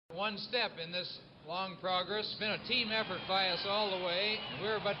one step in this long progress. It's been a team effort by us all the way.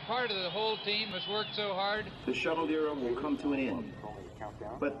 We're but part of the whole team that's worked so hard. The shuttle era will come to an end,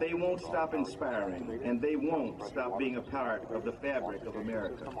 but they won't stop inspiring, and they won't stop being a part of the fabric of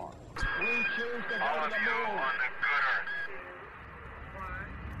America. We choose to go to the moon.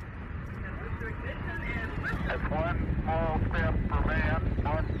 That's one small step for man,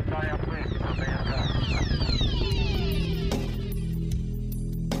 one giant leap for mankind.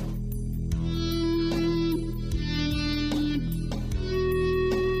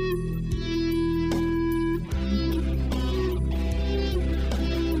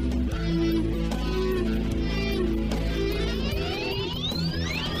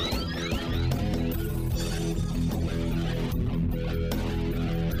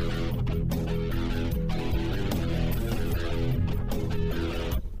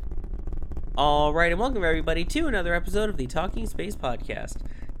 Alright, and welcome everybody to another episode of the Talking Space Podcast.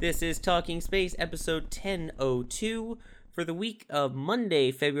 This is Talking Space episode 1002 for the week of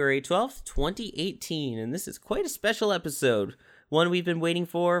Monday, February 12th, 2018. And this is quite a special episode, one we've been waiting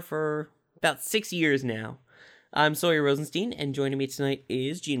for about 6 years now. I'm Sawyer Rosenstein, and joining me tonight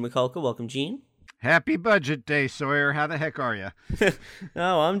is Gene McCulka. Welcome, Gene. Happy Budget Day, Sawyer. How the heck are you?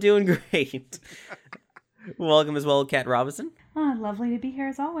 Oh, I'm doing great. Welcome as well, Kat Robinson. Oh, lovely to be here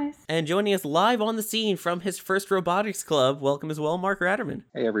as always. And joining us live on the scene from his first robotics club, welcome as well, Mark Ratterman.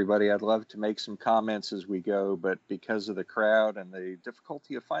 Hey, everybody. I'd love to make some comments as we go, but because of the crowd and the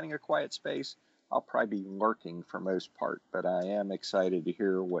difficulty of finding a quiet space, I'll probably be lurking for most part. But I am excited to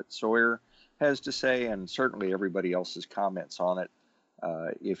hear what Sawyer has to say and certainly everybody else's comments on it.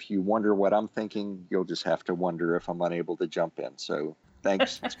 If you wonder what I'm thinking, you'll just have to wonder if I'm unable to jump in. So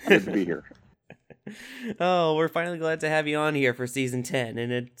thanks. It's good to be here. Oh, we're finally glad to have you on here for season 10,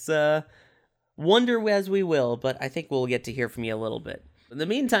 and it's wonder as we will, but I think we'll get to hear from you a little bit. In the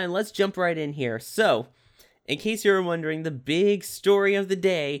meantime, let's jump right in here. So, in case you're wondering, the big story of the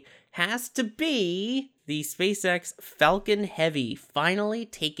day has to be the SpaceX Falcon Heavy finally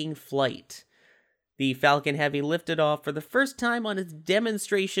taking flight. The Falcon Heavy lifted off for the first time on its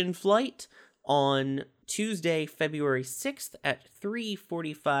demonstration flight on Tuesday, February 6th at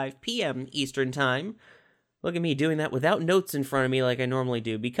 3:45 p.m. Eastern Time. Look at me doing that without notes in front of me like I normally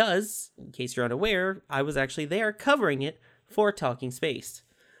do because, in case you're unaware, I was actually there covering it for Talking Space.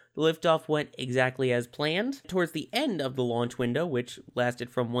 The liftoff went exactly as planned. Towards the end of the launch window, which lasted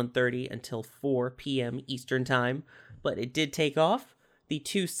from 1:30 until 4 p.m. Eastern Time, but it did take off. The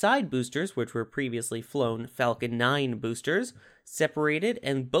two side boosters, which were previously flown Falcon 9 boosters, separated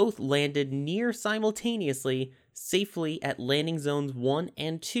and both landed near simultaneously safely at landing zones 1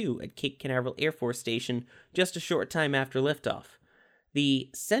 and 2 at Cape Canaveral Air Force Station just a short time after liftoff. The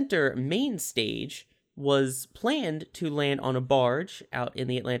center main stage was planned to land on a barge out in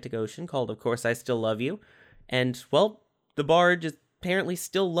the Atlantic Ocean called, of course, I Still Love You. And, well, the barge apparently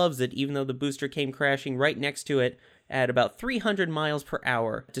still loves it, even though the booster came crashing right next to it at about 300 miles per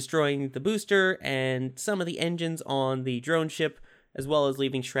hour, destroying the booster and some of the engines on the drone ship, as well as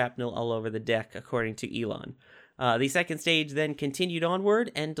leaving shrapnel all over the deck, according to Elon. The second stage then continued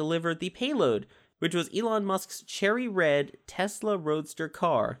onward and delivered the payload, which was Elon Musk's cherry red Tesla Roadster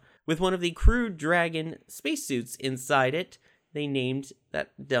car, with one of the Crew Dragon spacesuits inside it. They named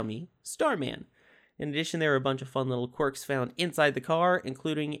that dummy Starman. In addition, there were a bunch of fun little quirks found inside the car,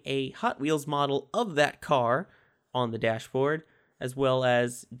 including a Hot Wheels model of that car on the dashboard, as well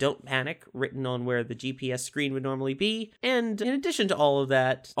as "Don't Panic" written on where the GPS screen would normally be. And in addition to all of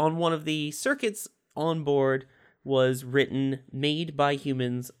that, on one of the circuits on board was written "Made by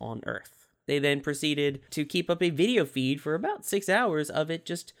Humans on Earth." They then proceeded to keep up a video feed for about 6 hours of it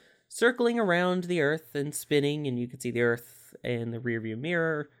just circling around the Earth and spinning, and you could see the Earth in the rearview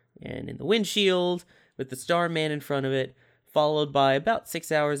mirror and in the windshield with the Starman in front of it, followed by about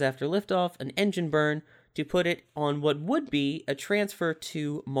 6 hours after liftoff, an engine burn to put it on what would be a transfer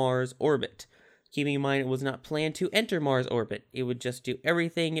to Mars orbit. Keeping in mind it was not planned to enter Mars orbit. It would just do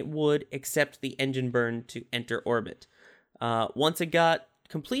everything it would except the engine burn to enter orbit. Once it got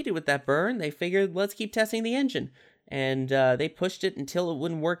completed with that burn, they figured, let's keep testing the engine. And they pushed it until it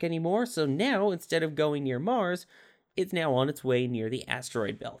wouldn't work anymore, so now, instead of going near Mars, it's now on its way near the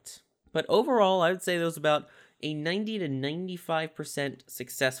asteroid belt. But overall, I would say there was about a 90 to 95%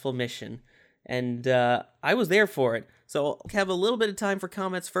 successful mission. And I was there for it. So I'll have a little bit of time for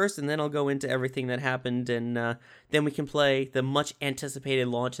comments first, and then I'll go into everything that happened, and then we can play the much-anticipated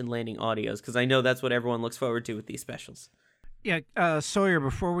launch and landing audios, because I know that's what everyone looks forward to with these specials. Yeah, Sawyer,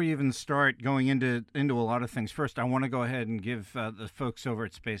 before we even start going into a lot of things, first I want to go ahead and give the folks over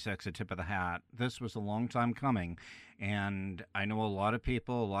at SpaceX a tip of the hat. This was a long time coming, and I know a lot of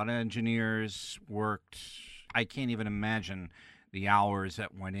people, a lot of engineers worked. I can't even imagine the hours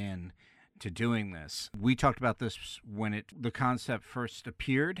that went in to doing this. We talked about this when the concept first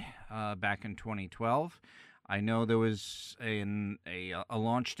appeared back in 2012. I know there was a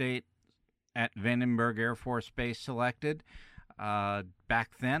launch date at Vandenberg Air Force Base selected.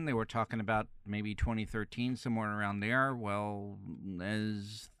 Back then, they were talking about maybe 2013, somewhere around there. Well,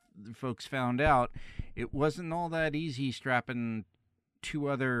 as the folks found out, it wasn't all that easy strapping two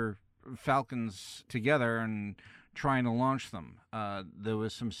other Falcons together and trying to launch them. There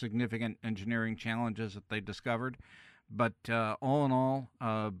was some significant engineering challenges that they discovered. But all in all,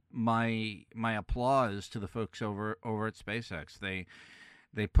 my applause to the folks over at SpaceX.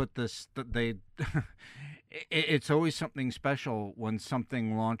 They put this. It's always something special when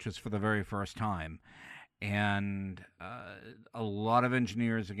something launches for the very first time, and a lot of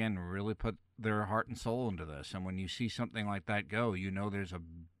engineers again really put their heart and soul into this. And when you see something like that go, you know there's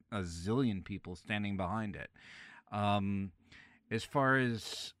a zillion people standing behind it. As far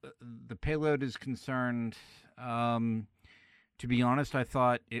as the payload is concerned, to be honest, I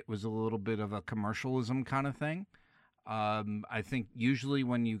thought it was a little bit of a commercialism kind of thing. I think usually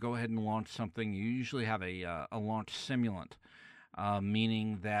when you go ahead and launch something, you usually have a launch simulant,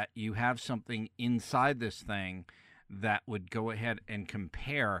 meaning that you have something inside this thing that would go ahead and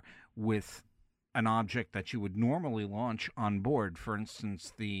compare with an object that you would normally launch on board. For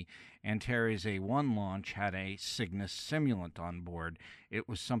instance, the Antares A1 launch had a Cygnus simulant on board. It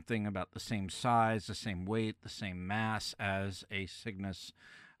was something about the same size, the same weight, the same mass as a Cygnus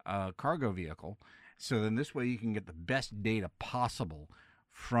cargo vehicle. So then this way you can get the best data possible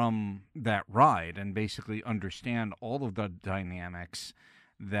from that ride and basically understand all of the dynamics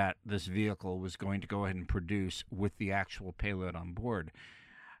that this vehicle was going to go ahead and produce with the actual payload on board.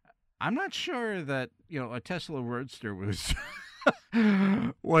 I'm not sure that, a Tesla Roadster was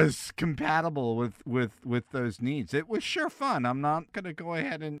was compatible with those needs. It was sure fun. I'm not going to go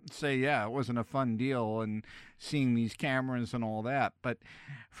ahead and say, yeah, it wasn't a fun deal and seeing these cameras and all that. But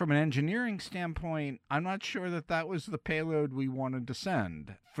from an engineering standpoint, I'm not sure that was the payload we wanted to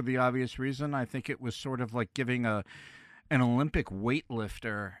send. For the obvious reason, I think it was sort of like giving an Olympic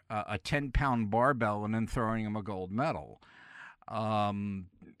weightlifter a 10-pound barbell and then throwing him a gold medal.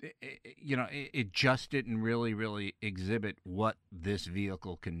 It just didn't really exhibit what this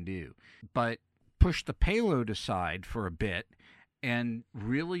vehicle can do. But push the payload aside for a bit and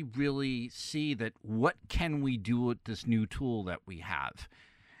really see that what can we do with this new tool that we have.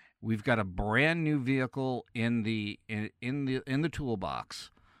 We've got a brand new vehicle in the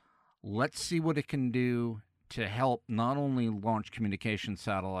toolbox. Let's see what it can do to help not only launch communication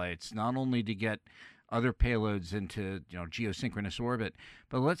satellites, not only to get other payloads into geosynchronous orbit,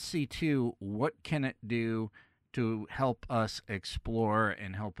 but let's see too what can it do to help us explore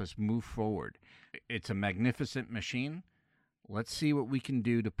and help us move forward. It's a magnificent machine. Let's see what we can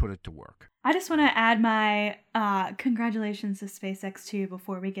do to put it to work. I just want to add my congratulations to SpaceX too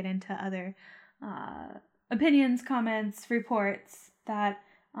before we get into other opinions, comments, reports that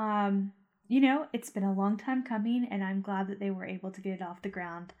it's been a long time coming, and I'm glad that they were able to get it off the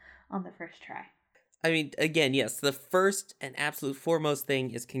ground on the first try. I mean, again, yes, the first and absolute foremost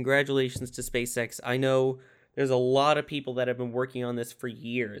thing is congratulations to SpaceX. I know there's a lot of people that have been working on this for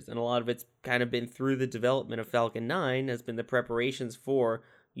years, and a lot of it's kind of been through the development of Falcon 9, has been the preparations for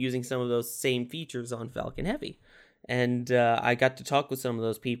using some of those same features on Falcon Heavy. And I got to talk with some of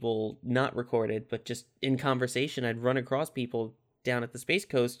those people, not recorded, but just in conversation. I'd run across people down at the Space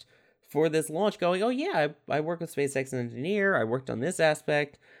Coast for this launch going, oh yeah, I work with SpaceX as an engineer, I worked on this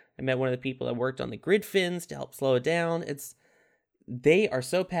aspect. I met one of the people that worked on the grid fins to help slow it down. They are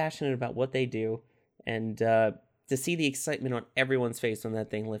so passionate about what they do, and to see the excitement on everyone's face when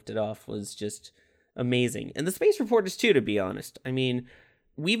that thing lifted off was just amazing. And the space reporters too, to be honest. I mean,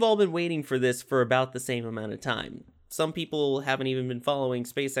 we've all been waiting for this for about the same amount of time. Some people haven't even been following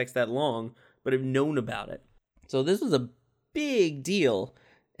SpaceX that long, but have known about it. So this was a big deal,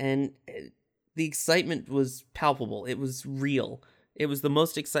 and the excitement was palpable. It was real. It was the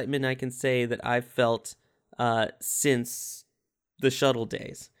most excitement I can say that I've felt since the shuttle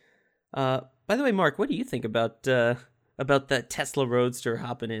days. By the way, Mark, what do you think about the Tesla Roadster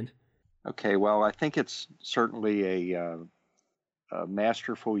hopping in? Okay, well, I think it's certainly a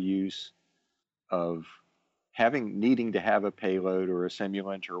masterful use of needing to have a payload or a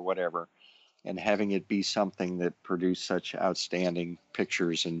simulant or whatever, and having it be something that produced such outstanding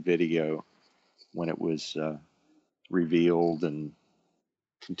pictures and video when it was revealed and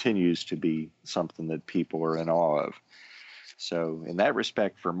continues to be something that people are in awe of. So in that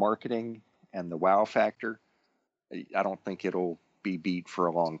respect, for marketing and the wow factor, I don't think it'll be beat for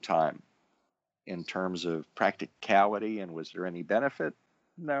a long time. In terms of practicality and was there any benefit?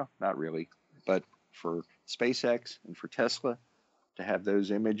 No, not really. But for SpaceX and for Tesla to have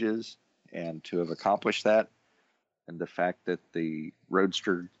those images and to have accomplished that, and the fact that the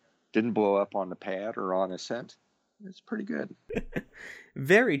Roadster didn't blow up on the pad or on ascent, it's pretty good.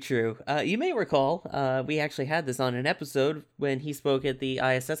 Very true. You may recall, we actually had this on an episode when he spoke at the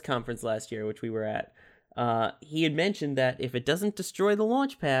ISS conference last year, which we were at. He had mentioned that if it doesn't destroy the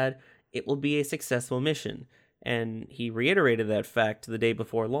launch pad, it will be a successful mission. And he reiterated that fact the day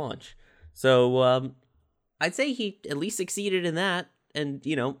before launch. So I'd say he at least succeeded in that, and,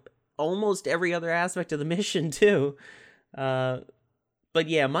 almost every other aspect of the mission, too. But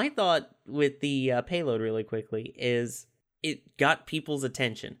yeah, my thought with the payload really quickly is it got people's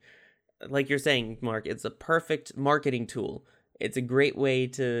attention. Like you're saying, Mark, it's a perfect marketing tool. It's a great way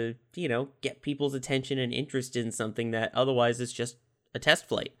to, get people's attention and interest in something that otherwise is just a test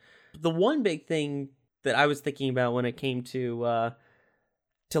flight. The one big thing that I was thinking about when it came to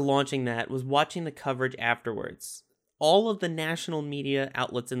launching that was watching the coverage afterwards. All of the national media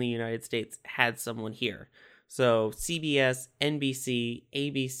outlets in the United States had someone here. So CBS, NBC,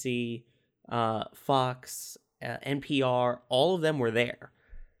 ABC, Fox, NPR, all of them were there.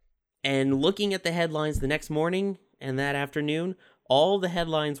 And looking at the headlines the next morning and that afternoon, all the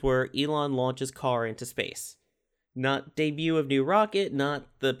headlines were Elon launches car into space. Not debut of new rocket, not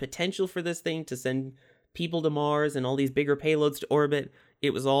the potential for this thing to send people to Mars and all these bigger payloads to orbit.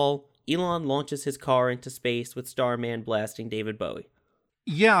 It was all Elon launches his car into space with Starman blasting David Bowie.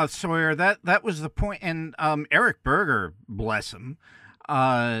 Yeah, Sawyer, that was the point. And Eric Berger, bless him,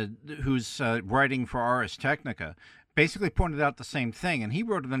 who's writing for Ars Technica, basically pointed out the same thing. And he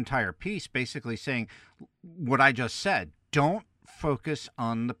wrote an entire piece basically saying what I just said. Don't focus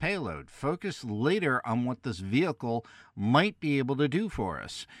on the payload. Focus later on what this vehicle might be able to do for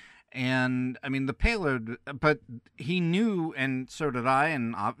us. And I mean, the payload, but he knew, and so did I,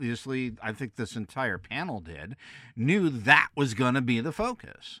 and obviously I think this entire panel knew that was going to be the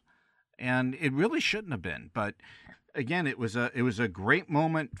focus. And it really shouldn't have been. But again, it was a great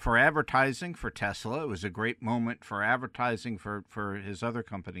moment for advertising for Tesla. It was a great moment for advertising for his other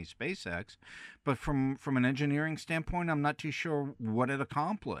company, SpaceX. But from an engineering standpoint, I'm not too sure what it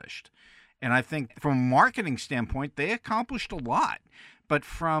accomplished. And I think from a marketing standpoint, they accomplished a lot. But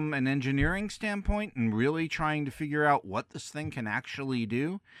from an engineering standpoint and really trying to figure out what this thing can actually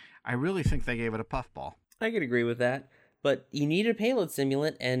do, I really think they gave it a puffball. I could agree with that. But you need a payload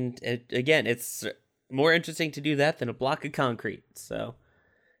simulant, and again, it's more interesting to do that than a block of concrete. So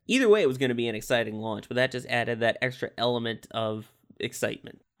either way, it was going to be an exciting launch, but that just added that extra element of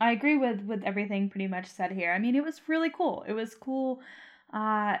excitement. I agree with everything pretty much said here. I mean, it was really cool. It was cool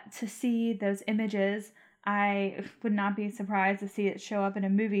to see those images. I would not be surprised to see it show up in a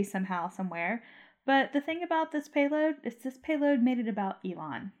movie somehow, somewhere. But the thing about this payload is this payload made it about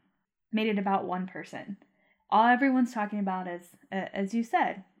Elon. Made it about one person. All everyone's talking about is, as you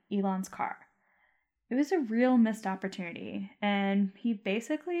said, Elon's car. It was a real missed opportunity. And he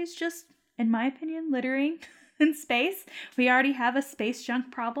basically is just, in my opinion, littering in space. We already have a space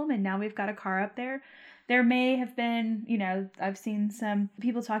junk problem, and now we've got a car up there. There may have been, I've seen some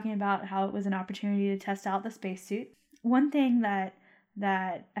people talking about how it was an opportunity to test out the spacesuit. One thing that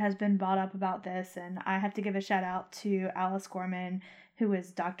has been brought up about this, and I have to give a shout out to Alice Gorman, who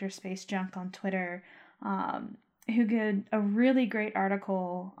is Dr. Space Junk on Twitter, who did a really great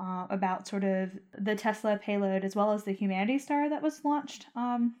article about sort of the Tesla payload as well as the Humanity Star that was launched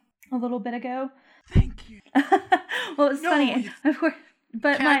a little bit ago. Thank you. Well, it's funny, of course.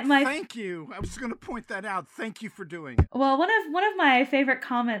 But Kat, my thank you. I was going to point that out. Thank you for doing it. Well, one of my favorite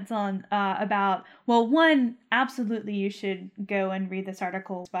comments on one, absolutely you should go and read this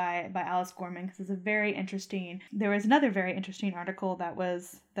article by Alice Gorman, because it's a very interesting. There was another very interesting article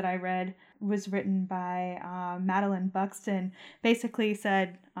that I read, was written by Madeline Buxton. Basically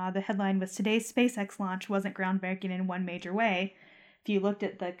said the headline was, "Today's SpaceX launch wasn't groundbreaking in one major way. If you looked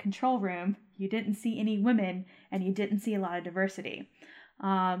at the control room, you didn't see any women and you didn't see a lot of diversity."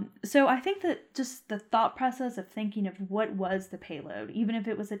 So I think that just the thought process of thinking of what was the payload, even if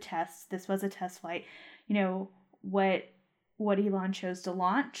it was a test, this was a test flight, what Elon chose to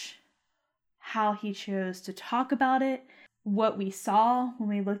launch, how he chose to talk about it, what we saw when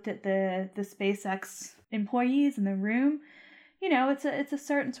we looked at the SpaceX employees in the room, it's a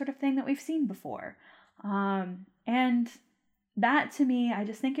certain sort of thing that we've seen before. And that, to me, I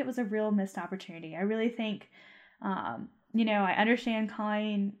just think it was a real missed opportunity. I really think I understand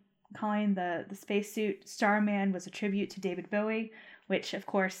calling the spacesuit Starman was a tribute to David Bowie, which of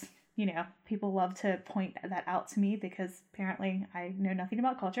course, people love to point that out to me because apparently I know nothing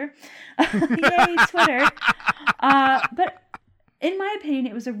about culture. Yay, Twitter. But in my opinion,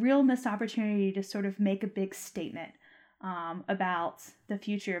 it was a real missed opportunity to sort of make a big statement about the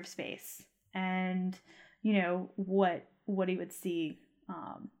future of space and, what he would see.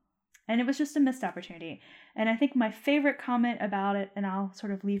 And it was just a missed opportunity. And I think my favorite comment about it, and I'll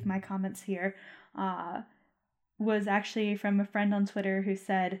sort of leave my comments here, was actually from a friend on Twitter who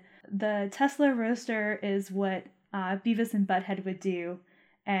said, the Tesla Roadster is what Beavis and Butthead would do,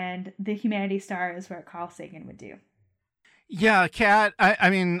 and the Humanity Star is what Carl Sagan would do. Yeah, Kat, I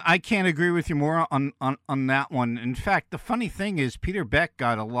mean, I can't agree with you more on that one. In fact, the funny thing is Peter Beck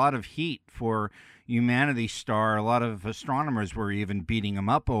got a lot of heat for Humanity Star. A lot of astronomers were even beating him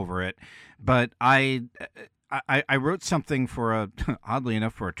up over it. But I wrote something for oddly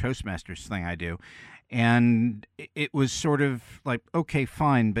enough, for a Toastmasters thing I do. And it was sort of like, okay,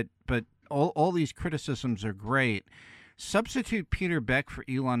 fine, but all these criticisms are great. Substitute Peter Beck for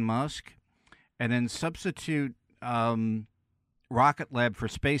Elon Musk, and then substitute Rocket Lab for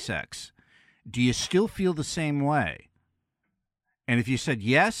SpaceX. Do you still feel the same way? And if you said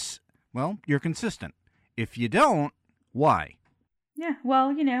yes, well, you're consistent. If you don't, why? Yeah,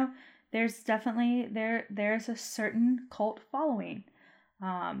 well, there's definitely there's a certain cult following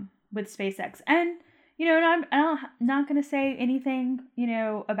with SpaceX, and I'm not going to say anything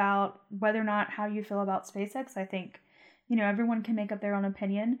about whether or not how you feel about SpaceX. I think everyone can make up their own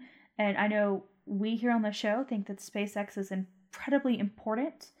opinion, and I know we here on the show think that SpaceX is incredibly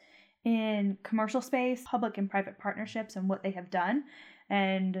important in commercial space, public and private partnerships, and what they have done.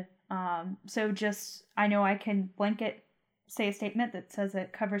 And so I know I can blanket say a statement that says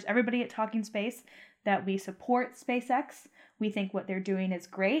it covers everybody at Talking Space, that we support SpaceX. We think what they're doing is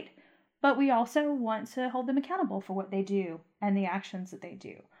great, but we also want to hold them accountable for what they do and the actions that they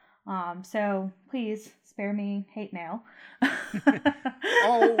do. So please spare me hate mail.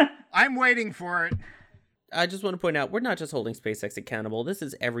 Oh, I'm waiting for it. I just want to point out, we're not just holding SpaceX accountable. This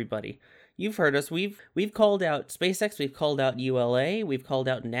is everybody. You've heard us. We've called out SpaceX. We've called out ULA. We've called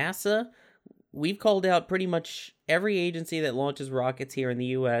out NASA. We've called out pretty much every agency that launches rockets here in the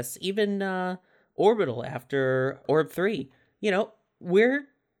U.S., even Orbital after Orb 3. We're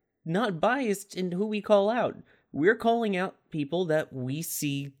not biased in who we call out. We're calling out people that we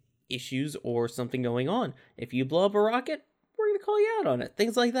see issues or something going on. If you blow up a rocket, we're going to call you out on it.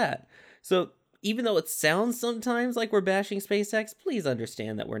 Things like that. So even though it sounds sometimes like we're bashing SpaceX, please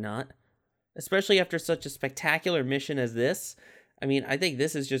understand that we're not. Especially after such a spectacular mission as this. I mean, I think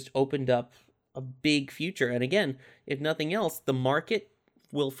this has just opened up a big future. And again, if nothing else, the market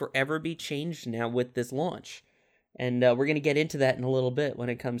will forever be changed now with this launch. And we're going to get into that in a little bit when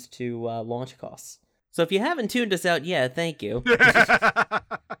it comes to launch costs. So if you haven't tuned us out yet, thank you.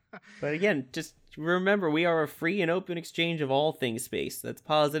 But again, just remember, we are a free and open exchange of all things space. That's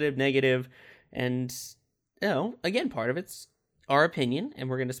positive, negative, and, again, part of it's our opinion, and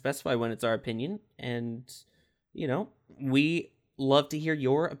we're going to specify when it's our opinion. And, we love to hear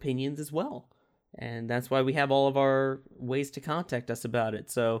your opinions as well. And that's why we have all of our ways to contact us about it.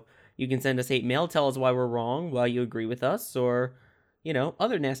 So you can send us hate mail, tell us why we're wrong, why you agree with us, or,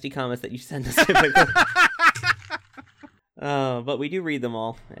 other nasty comments that you send us typically. But we do read them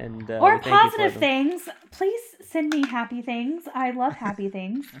all. And or positive things. Please send me happy things. I love happy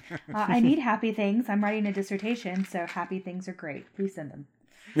things. I need happy things. I'm writing a dissertation, so happy things are great. Please send them.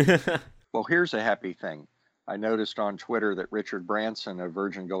 Well, here's a happy thing. I noticed on Twitter that Richard Branson of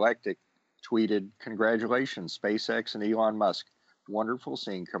Virgin Galactic tweeted, "Congratulations, SpaceX and Elon Musk. Wonderful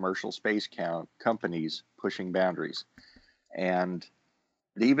seeing commercial space companies pushing boundaries." And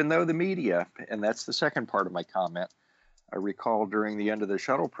even though the media, and that's the second part of my comment, I recall during the end of the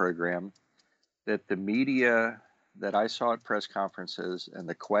shuttle program that the media that I saw at press conferences and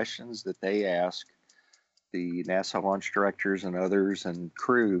the questions that they ask the NASA launch directors and others and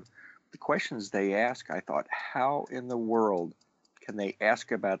crew, the questions they ask, I thought, how in the world can they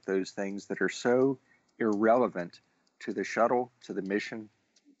ask about those things that are so irrelevant to the shuttle, to the mission,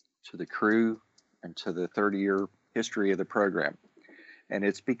 to the crew, and to the 30-year history of the program? And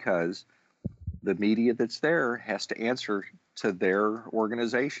it's because the media that's there has to answer to their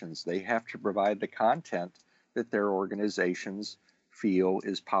organizations. They have to provide the content that their organizations feel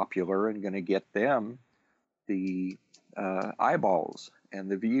is popular and going to get them the eyeballs and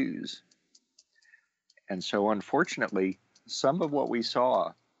the views. And so, unfortunately, some of what we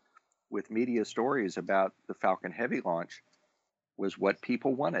saw with media stories about the Falcon Heavy launch was what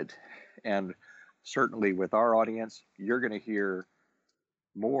people wanted. And certainly with our audience, you're going to hear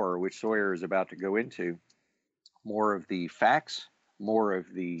more, which Sawyer is about to go into, more of the facts, more of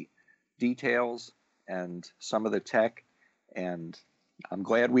the details, and some of the tech. And I'm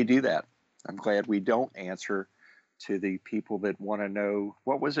glad we do that. I'm glad we don't answer to the people that want to know,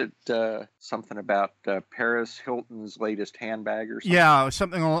 what was it, something about Paris Hilton's latest handbag or something? Yeah,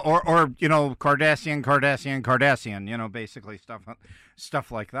 something, or Kardashian, basically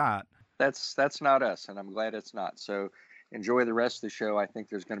stuff like that. That's not us, and I'm glad it's not. So enjoy the rest of the show. I think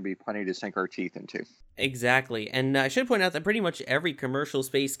there's going to be plenty to sink our teeth into. Exactly. And I should point out that pretty much every commercial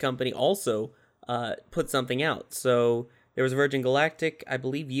space company also put something out. So there was Virgin Galactic, I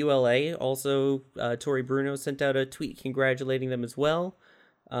believe ULA also, Tori Bruno sent out a tweet congratulating them as well.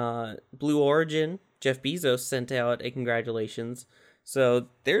 Blue Origin, Jeff Bezos sent out a congratulations. So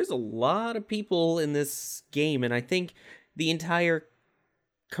there's a lot of people in this game, and I think the entire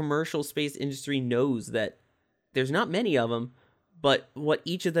commercial space industry knows that there's not many of them, but what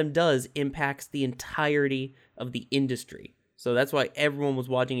each of them does impacts the entirety of the industry. So that's why everyone was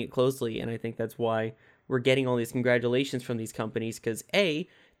watching it closely, and I think that's why we're getting all these congratulations from these companies, because A,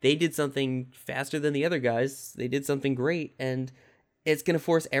 they did something faster than the other guys, they did something great, and it's going to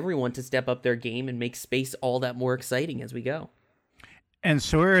force everyone to step up their game and make space all that more exciting as we go. And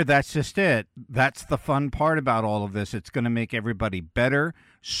Sawyer, that's just it. That's the fun part about all of this. It's going to make everybody better,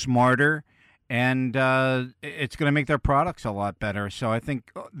 smarter, and it's going to make their products a lot better. So I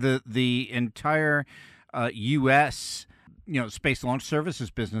think the entire U.S. Space Launch Services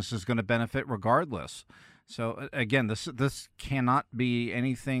business is going to benefit regardless. So again, this cannot be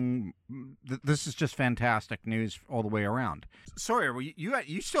anything. This is just fantastic news all the way around. Sawyer,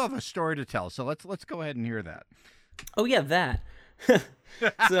 you still have a story to tell, so let's go ahead and hear that. Oh yeah, that.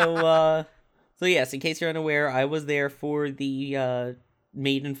 So yes, in case you're unaware, I was there for the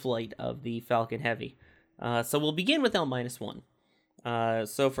maiden flight of the Falcon Heavy. So we'll begin with L-1.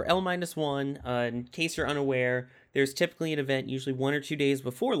 So for L-1, in case you're unaware, there's typically an event usually 1 or 2 days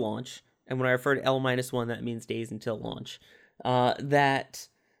before launch, and when I refer to L-1, that means days until launch, that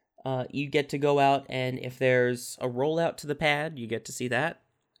you get to go out, and if there's a rollout to the pad, you get to see that.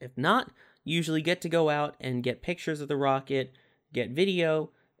 If not, you usually get to go out and get pictures of the rocket, get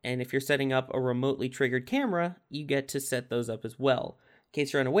video, and if you're setting up a remotely triggered camera, you get to set those up as well. In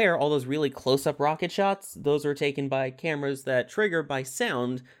case you're unaware, all those really close-up rocket shots, those are taken by cameras that trigger by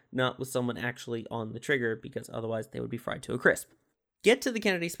sound, not with someone actually on the trigger, because otherwise they would be fried to a crisp. Get to the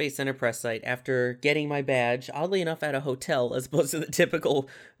Kennedy Space Center press site after getting my badge, oddly enough at a hotel as opposed to the typical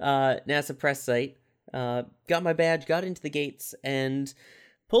NASA press site. Got my badge, got into the gates, and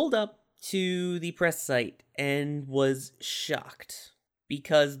pulled up to the press site and was shocked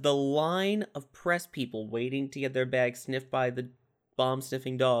because the line of press people waiting to get their bags sniffed by the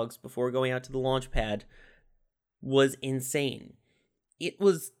bomb-sniffing dogs before going out to the launch pad was insane. It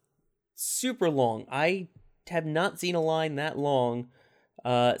was super long. I have not seen a line that long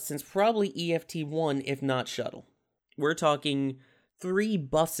since probably EFT-1, if not Shuttle. We're talking 3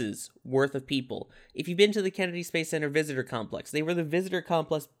 buses worth of people. If you've been to the Kennedy Space Center Visitor Complex, they were the Visitor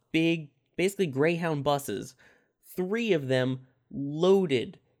Complex big, basically Greyhound buses. 3 of them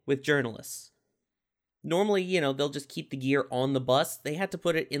loaded with journalists. Normally, they'll just keep the gear on the bus. They had to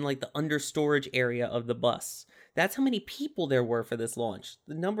put it in like the under storage area of the bus. That's how many people there were for this launch.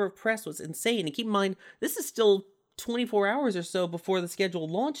 The number of press was insane. And keep in mind, this is still 24 hours or so before the scheduled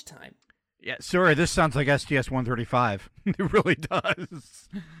launch time. Yeah, sorry, this sounds like STS-135. It really does.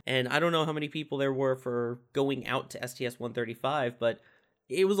 And I don't know how many people there were for going out to STS-135, but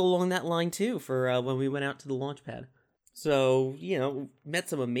it was along that line too for when we went out to the launch pad. So, met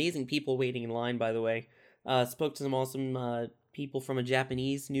some amazing people waiting in line, by the way. Spoke to some awesome people from a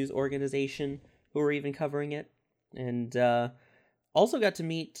Japanese news organization who were even covering it. And also got to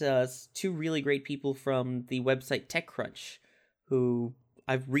meet 2 really great people from the website TechCrunch, who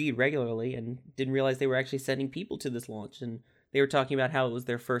I read regularly and didn't realize they were actually sending people to this launch. And they were talking about how it was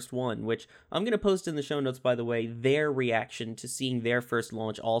their first one, which I'm going to post in the show notes, by the way, their reaction to seeing their first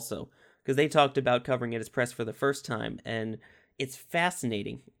launch also. Because they talked about covering it as press for the first time, and it's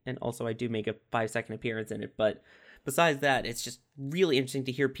fascinating. And also, I do make a 5-second appearance in it, but besides that, it's just really interesting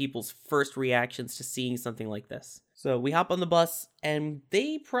to hear people's first reactions to seeing something like this. So we hop on the bus, and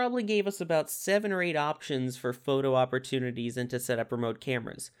they probably gave us about 7 or 8 options for photo opportunities and to set up remote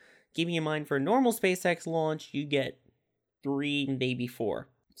cameras. Keeping in mind, for a normal SpaceX launch, you get 3, maybe 4.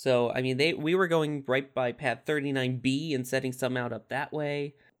 So, we were going right by pad 39B and setting some out up that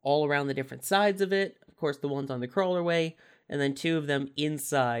way, all around the different sides of it. Of course, the ones on the crawlerway, and then 2 of them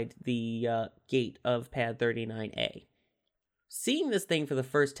inside the gate of pad 39A. Seeing this thing for the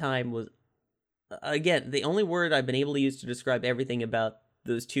first time was again, the only word I've been able to use to describe everything about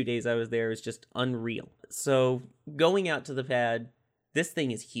those 2 days I was there is just unreal. So going out to the pad, this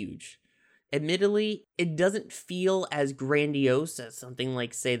thing is huge. Admittedly, it doesn't feel as grandiose as something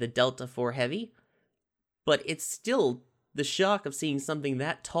like, say, the Delta IV Heavy, but it's still the shock of seeing something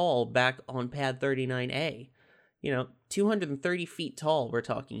that tall back on pad 39A. 230 feet tall we're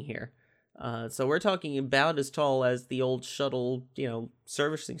talking here. So we're talking about as tall as the old shuttle,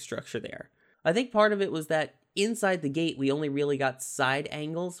 servicing structure there. I think part of it was that inside the gate, we only really got side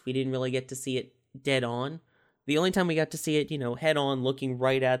angles. We didn't really get to see it dead on. The only time we got to see it, head on, looking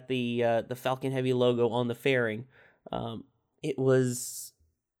right at the Falcon Heavy logo on the fairing, it was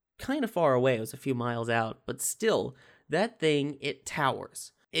kind of far away. It was a few miles out, but still, that thing, it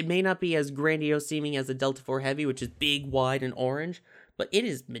towers. It may not be as grandiose seeming as the Delta IV Heavy, which is big, wide, and orange, but it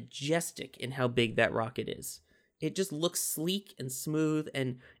is majestic in how big that rocket is. It just looks sleek and smooth,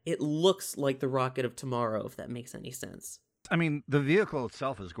 and it looks like the rocket of tomorrow, if that makes any sense. I mean, the vehicle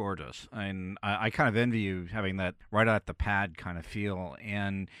itself is gorgeous, and I kind of envy you having that right at the pad kind of feel,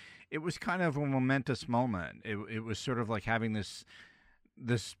 and it was kind of a momentous moment. It was sort of like having this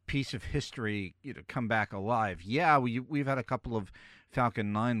piece of history, come back alive. Yeah, we've had a couple of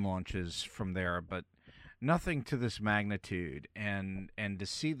Falcon 9 launches from there, but nothing to this magnitude, and to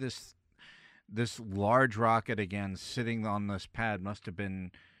see this large rocket again sitting on this pad must have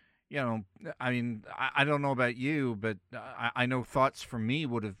been, I mean, I don't know about you, but I know thoughts for me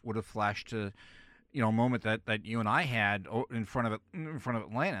would have flashed to, a moment that you and I had in front of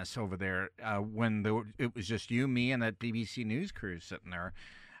Atlantis over there when it was just you, me, and that BBC News crew sitting there.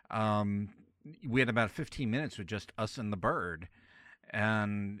 We had about 15 minutes with just us and the bird,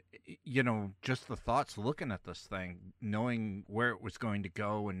 and just the thoughts looking at this thing, knowing where it was going to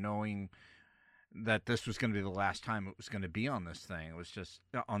go, and knowing that this was going to be the last time it was going to be on this thing. It was just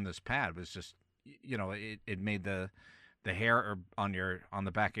on this pad. It was just, it made the hair on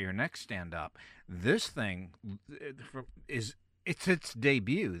the back of your neck stand up. This thing it's its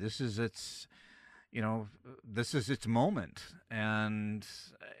debut. This is its moment, and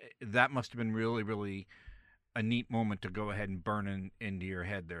that must have been really, really a neat moment to go ahead and burn into your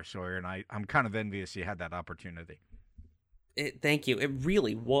head there, Sawyer. And I'm kind of envious you had that opportunity. Thank you. It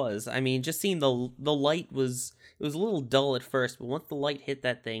really was. I mean, just seeing the light it was a little dull at first, but once the light hit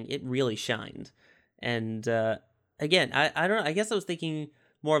that thing, it really shined. And again, I don't know. I guess I was thinking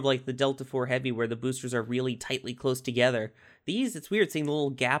more of like the Delta IV Heavy, where the boosters are really tightly close together. These, it's weird seeing the little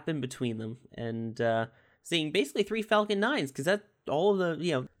gap in between them, and seeing basically 3 Falcon 9s, because that all of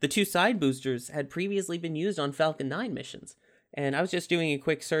the 2 side boosters had previously been used on Falcon 9 missions. And I was just doing a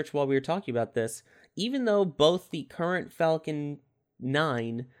quick search while we were talking about this. Even though both the current Falcon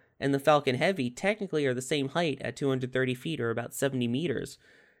 9 and the Falcon Heavy technically are the same height at 230 feet or about 70 meters,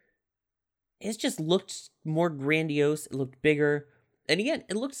 it just looked more grandiose, it looked bigger, and again,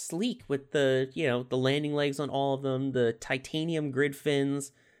 it looked sleek with the landing legs on all of them, the titanium grid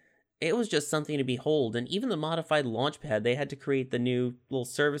fins. It was just something to behold, and even the modified launch pad, they had to create the new little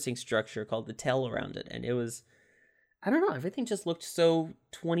servicing structure called the tail around it, and it was, I don't know, everything just looked so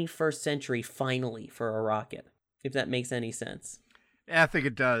 21st century finally for a rocket, if that makes any sense. Yeah, I think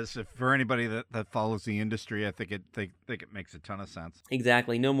it does. For anybody that follows the industry, I think it makes a ton of sense.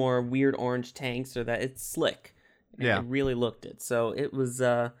 Exactly. No more weird orange tanks or that. It's slick. Yeah. It really looked it. So it was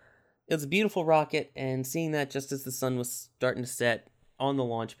a beautiful rocket, and seeing that just as the sun was starting to set on the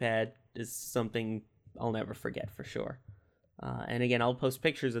launch pad is something I'll never forget for sure. And again, I'll post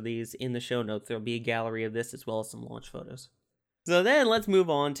pictures of these in the show notes. There'll be a gallery of this as well as some launch photos. So then let's move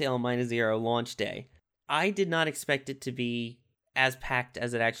on to L-0 launch day. I did not expect it to be as packed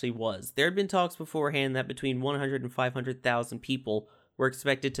as it actually was. There had been talks beforehand that between 100 and 500,000 people were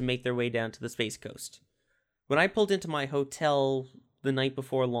expected to make their way down to the Space Coast. When I pulled into my hotel the night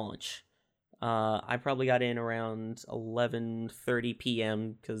before launch, I probably got in around 11:30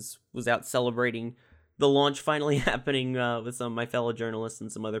 p.m. because I was out celebrating the launch finally happening with some of my fellow journalists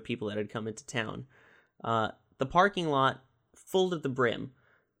and some other people that had come into town. The parking lot full to the brim.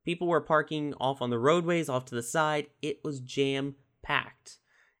 People were parking off on the roadways, off to the side. It was jam-packed.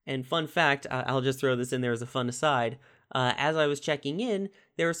 And fun fact, I'll just throw this in there as a fun aside, as I was checking in,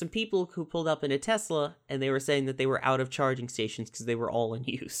 there were some people who pulled up in a Tesla, and they were saying that they were out of charging stations because they were all in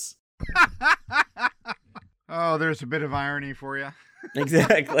use. Oh, there's a bit of irony for you.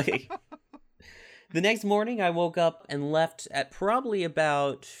 Exactly. The next morning, I woke up and left at probably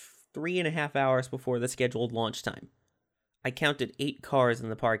about 3.5 hours before the scheduled launch time. I counted 8 cars in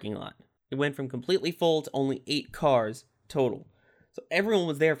the parking lot. It went from completely full to only 8 cars total. So everyone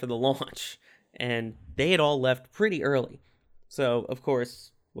was there for the launch, and they had all left pretty early. So, of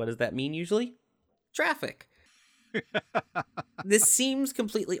course, what does that mean usually? traffic. This seems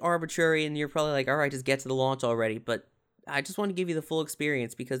completely arbitrary, and you're probably like, all right, just get to the launch already. But I just want to give you the full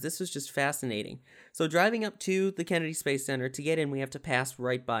experience because this was just fascinating. So driving up to the Kennedy Space Center, to get in, we have to pass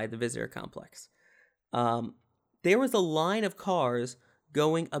right by the visitor complex. There was a line of cars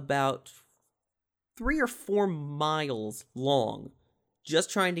going about 3 or 4 miles long,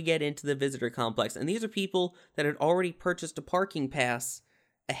 just trying to get into the visitor complex. And these are people that had already purchased a parking pass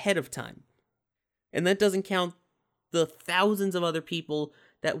ahead of time. And that doesn't count the thousands of other people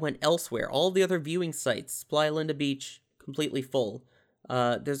that went elsewhere. All the other viewing sites, Playa Linda Beach, completely full.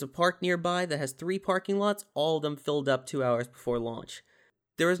 There's a park nearby that has 3 parking lots, all of them filled up 2 hours before launch.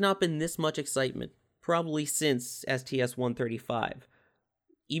 There has not been this much excitement, probably since STS-135.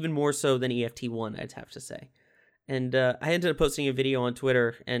 Even more so than EFT-1, I'd have to say. And I ended up posting a video on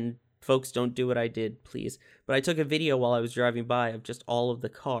Twitter, and folks, don't do what I did, please. But I took a video while I was driving by of just all of the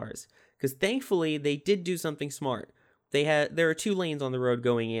cars. Because thankfully, they did do something smart. There are 2 lanes on the road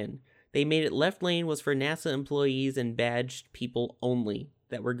going in. They made it left lane was for NASA employees and badged people only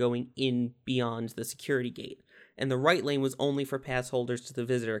that were going in beyond the security gate. And the right lane was only for pass holders to the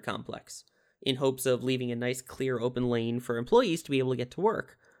visitor complex, in hopes of leaving a nice clear open lane for employees to be able to get to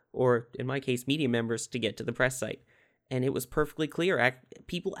work. Or, in my case, media members to get to the press site. And it was perfectly clear.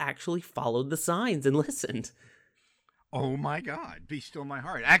 People actually followed the signs and listened. Oh my God, be still my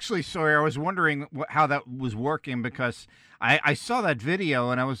heart. Actually, Sawyer, I was wondering how that was working because I saw that video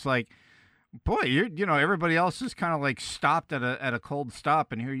and I was like, boy, everybody else is kind of like stopped at a cold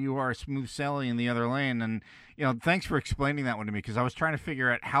stop, and here you are smooth sailing in the other lane. And, thanks for explaining that one to me, because I was trying to figure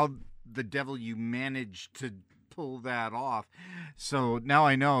out how the devil you managed to pull that off. So now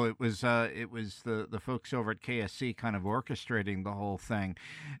I know it was the folks over at KSC kind of orchestrating the whole thing.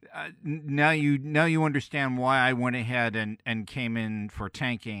 Now you understand why I went ahead and came in for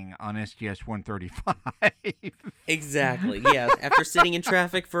tanking on STS-135. Exactly. Yeah. After sitting in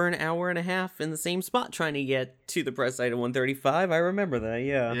traffic for an hour and a half in the same spot trying to get to the press site at 135, I remember that.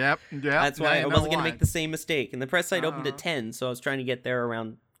 Yeah. Yep. That's why I wasn't going to make the same mistake. And the press site opened at 10, so I was trying to get there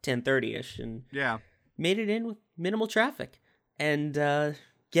around 10:30ish, and made it in with minimal traffic. And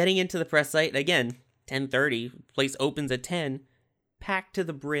getting into the press site, again, 10:30, place opens at 10, packed to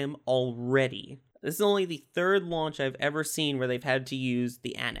the brim already. This is only the 3rd launch I've ever seen where they've had to use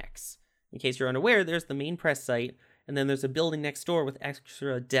the annex. In case you're unaware, there's the main press site, and then there's a building next door with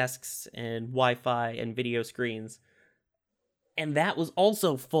extra desks and Wi-Fi and video screens. And that was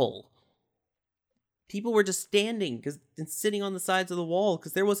also full. People were just standing and sitting on the sides of the wall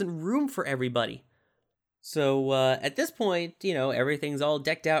because there wasn't room for everybody. So at this point, everything's all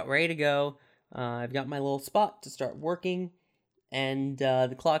decked out, ready to go. I've got my little spot to start working, and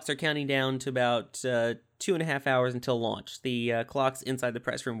the clocks are counting down to about 2.5 hours until launch. The clocks inside the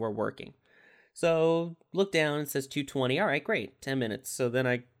press room were working. So look down, it says 2:20. All right, great, 10 minutes. So then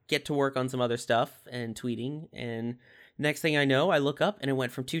I get to work on some other stuff and tweeting, and next thing I know, I look up and it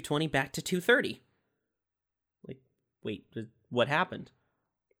went from 2:20 back to 2:30. Like, wait, what happened?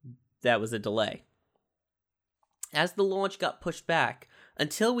 That was a delay. As the launch got pushed back,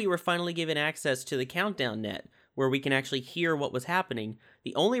 until we were finally given access to the countdown net, where we can actually hear what was happening,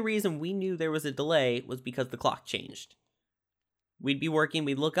 the only reason we knew there was a delay was because the clock changed. We'd be working,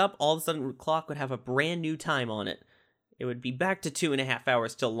 we'd look up, all of a sudden the clock would have a brand new time on it. It would be back to 2.5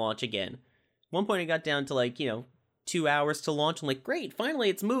 hours till launch again. At one point it got down to 2 hours to launch. I'm like, great, finally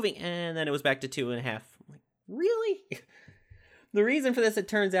it's moving. And then it was back to 2.5. I'm like, really? The reason for this, it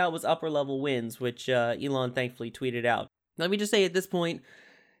turns out, was upper level winds, which Elon thankfully tweeted out. Let me just say at this point,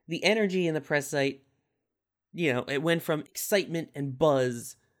 the energy in the press site, it went from excitement and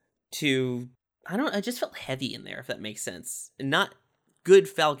buzz to, I just felt heavy in there, if that makes sense. And not good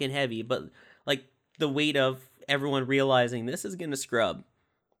Falcon heavy, but like the weight of everyone realizing this is going to scrub.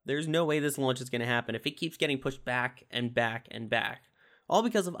 There's no way this launch is going to happen if it keeps getting pushed back and back and back. All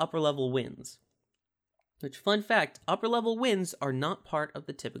because of upper level winds. Which, fun fact, upper level winds are not part of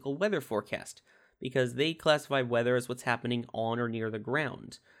the typical weather forecast, because they classify weather as what's happening on or near the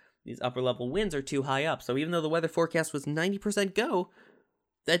ground. These upper level winds are too high up, so even though the weather forecast was 90% go,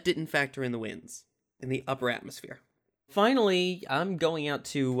 that didn't factor in the winds in the upper atmosphere. Finally, I'm going out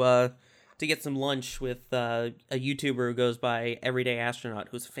to get some lunch with a YouTuber who goes by Everyday Astronaut,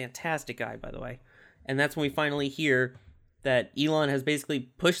 who's a fantastic guy, by the way. And that's when we finally hear that Elon has basically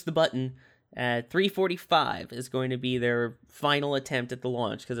pushed the button at 3:45 is going to be their final attempt at the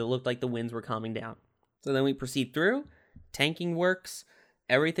launch, because it looked like the winds were calming down. So then we proceed through, tanking works,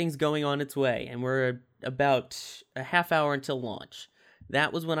 everything's going on its way, and we're about a half hour until launch.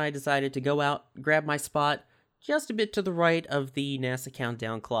 That was when I decided to go out, grab my spot just a bit to the right of the NASA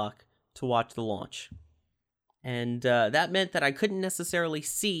countdown clock, to watch the launch. And that meant that I couldn't necessarily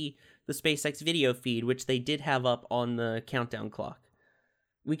see the SpaceX video feed, which they did have up on the countdown clock.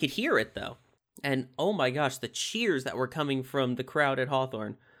 We could hear it, though. And oh my gosh, the cheers that were coming from the crowd at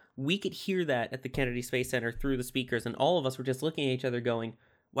Hawthorne, we could hear that at the Kennedy Space Center through the speakers, and all of us were just looking at each other going,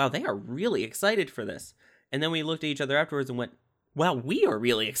 wow, they are really excited for this. And then we looked at each other afterwards and went, wow, we are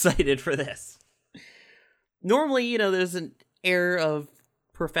really excited for this. Normally, there's an air of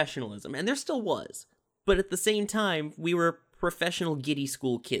professionalism, and there still was. But at the same time, we were professional giddy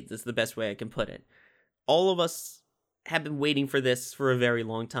school kids, is the best way I can put it. All of us have been waiting for this for a very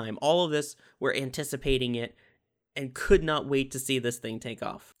long time. All of us were anticipating it and could not wait to see this thing take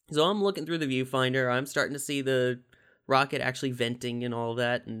off. So I'm looking through the viewfinder. I'm starting to see the rocket actually venting and all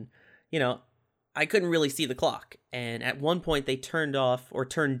that. And, I couldn't really see the clock. And at one point, they turned off, or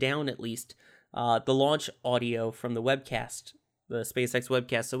turned down at least, the launch audio from the webcast, the SpaceX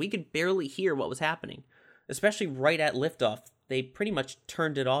webcast, so we could barely hear what was happening. Especially right at liftoff, they pretty much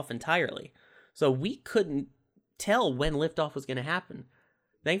turned it off entirely. So we couldn't tell when liftoff was going to happen.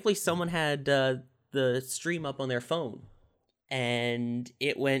 Thankfully, someone had the stream up on their phone, and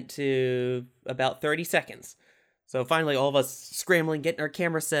it went to about 30 seconds. So finally, all of us scrambling, getting our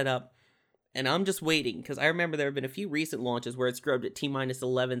camera set up, and I'm just waiting, because I remember there have been a few recent launches where it scrubbed at T-minus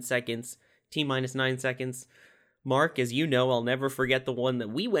 11 seconds, T-minus 9 seconds. Mark, as you know, I'll never forget the one that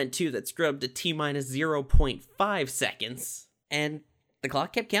we went to that scrubbed at T-minus 0.5 seconds. And the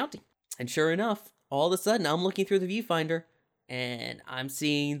clock kept counting. And sure enough, all of a sudden, I'm looking through the viewfinder, and I'm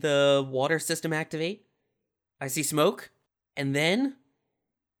seeing the water system activate. I see smoke, and then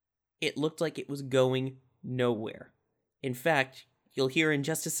it looked like it was going nowhere. In fact, you'll hear in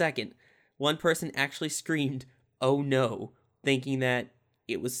just a second, one person actually screamed, "Oh no," thinking that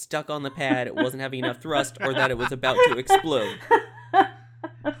it was stuck on the pad, it wasn't having enough thrust, or that it was about to explode.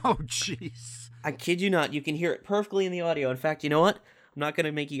 Oh, jeez. I kid you not, you can hear it perfectly in the audio. In fact, you know what? I'm not going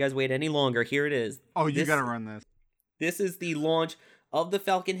to make you guys wait any longer. Here it is. Oh, you got to run this. This is the launch of the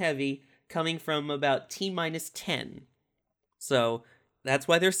Falcon Heavy coming from about T-minus 10. So that's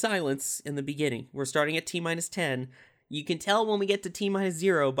why there's silence in the beginning. We're starting at T-minus 10. You can tell when we get to T-minus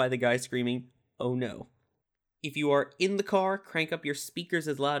 0 by the guy screaming, "Oh no." If you are in the car, crank up your speakers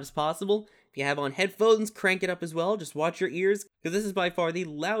as loud as possible. If you have on headphones, crank it up as well. Just watch your ears, because this is by far the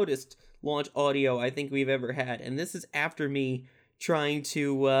loudest launch audio I think we've ever had. And this is after me trying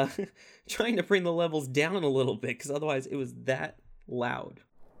to bring the levels down a little bit, because otherwise it was that loud.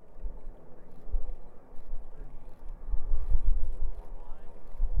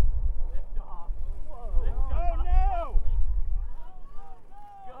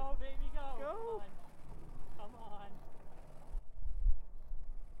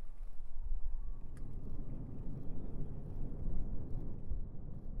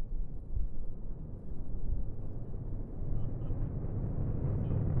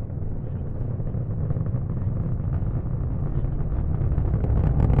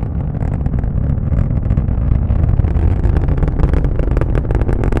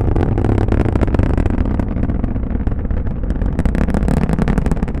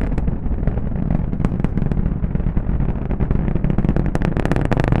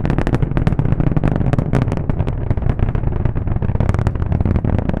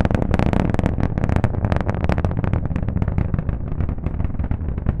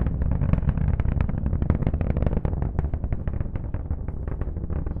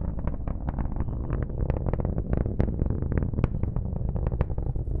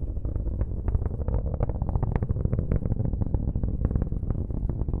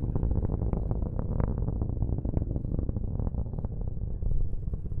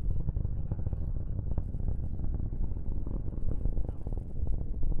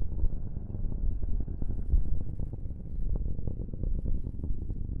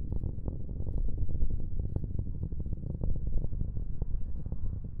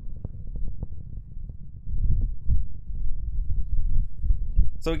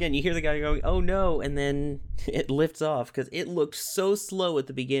 So again, you hear the guy going, "Oh no," and then it lifts off, because it looked so slow at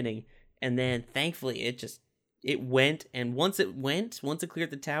the beginning, and then thankfully it went, and once it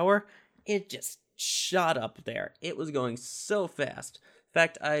cleared the tower, it just shot up there. It was going so fast. In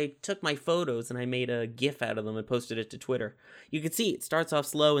fact, I took my photos and I made a GIF out of them and posted it to Twitter. You can see it starts off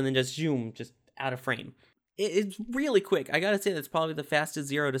slow and then just zoom, just out of frame. It's really quick. I gotta say, that's probably the fastest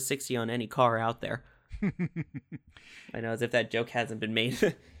 0 to 60 on any car out there. I know, as if that joke hasn't been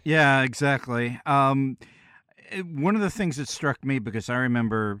made. Yeah, exactly. One of the things that struck me, because I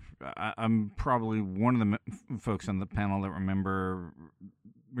remember, I'm probably one of the folks on the panel that remember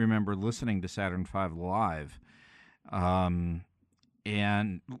listening to Saturn V live.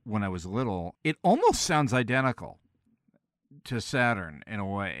 and when I was little, it almost sounds identical to Saturn in a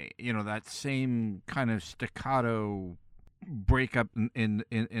way. You know, that same kind of staccato breakup in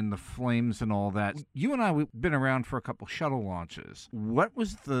the flames and all that. You and I, we've been around for a couple shuttle launches. What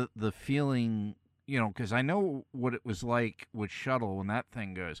was the feeling, you know, because I know what it was like with shuttle when that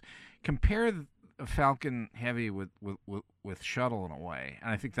thing goes. Compare a Falcon Heavy with shuttle in a way,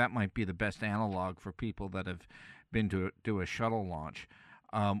 and I think that might be the best analog for people that have been to do a shuttle launch,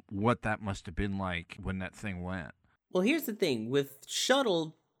 what that must have been like when that thing went. Well, here's the thing. With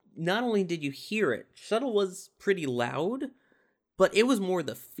shuttle, not only did you hear it, shuttle was pretty loud, but it was more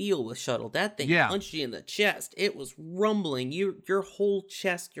the feel with shuttle. That thing punched you in the chest. It was rumbling. Your whole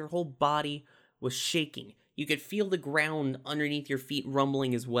chest, your whole body was shaking. You could feel the ground underneath your feet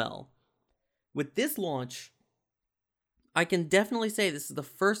rumbling as well. With this launch, I can definitely say this is the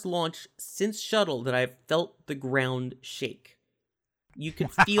first launch since shuttle that I've felt the ground shake. You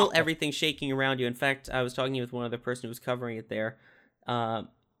could feel everything shaking around you. In fact, I was talking with one other person who was covering it there,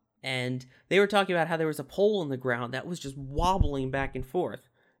 and they were talking about how there was a pole in the ground that was just wobbling back and forth.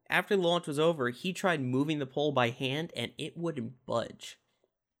 After the launch was over, he tried moving the pole by hand, and it wouldn't budge.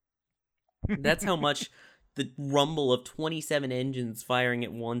 That's how much the rumble of 27 engines firing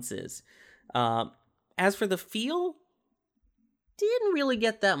at once is. As for the feel, didn't really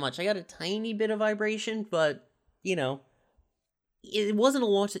get that much. I got a tiny bit of vibration, but, you know, it wasn't a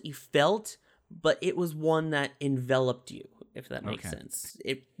launch that you felt, but it was one that enveloped you, if that makes sense.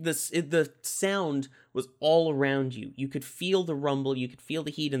 The sound was all around you. You could feel the rumble, you could feel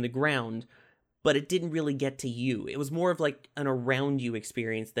the heat in the ground, but it didn't really get to you. It was more of like an around you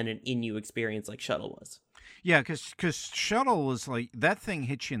experience than an in you experience like shuttle was. Yeah, because shuttle was like, that thing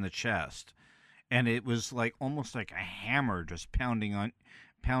hit you in the chest, and it was like almost like a hammer just pounding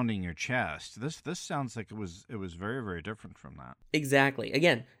your chest. This sounds like it was very, very different from that. Exactly.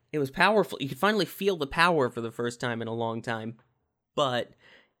 Again, it was powerful. You could finally feel the power for the first time in a long time, but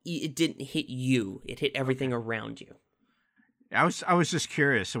it didn't hit you. It hit everything around you. I was just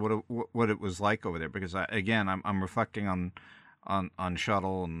curious what it was like over there, because I'm reflecting on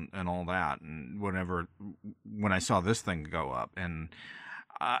shuttle and all that, and when I saw this thing go up, and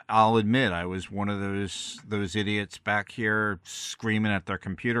I'll admit I was one of those idiots back here screaming at their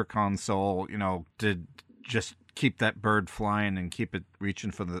computer console, you know, to just keep that bird flying and keep it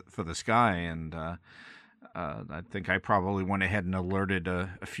reaching for the sky. And I think I probably went ahead and alerted a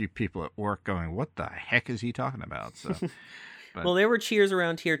few people at work, going, "What the heck is he talking about?" So, well, there were cheers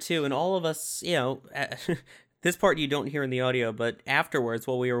around here too, and all of us, you know. This part you don't hear in the audio, but afterwards,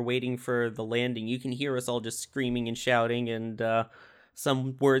 while we were waiting for the landing, you can hear us all just screaming and shouting, and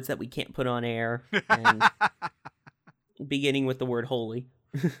some words that we can't put on air, and beginning with the word holy.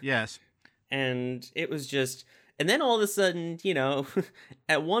 Yes. And it was just, and then all of a sudden, you know,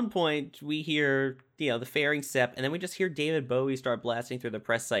 at one point we hear, you know, the fairing step, and then we just hear David Bowie start blasting through the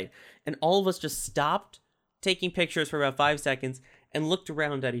press site, and all of us just stopped taking pictures for about 5 seconds and looked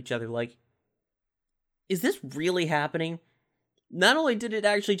around at each other like, is this really happening? Not only did it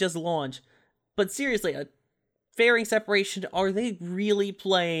actually just launch, but seriously, a fairing separation, are they really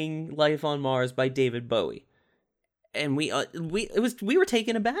playing Life on Mars by David Bowie? And we were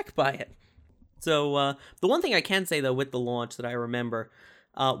taken aback by it. So the one thing I can say though with the launch that I remember,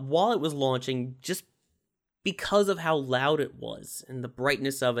 while it was launching, just because of how loud it was and the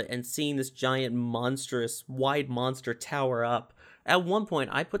brightness of it, and seeing this giant monstrous wide monster tower up, at one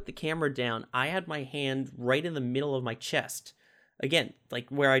point I put the camera down. I had my hand right in the middle of my chest, again, like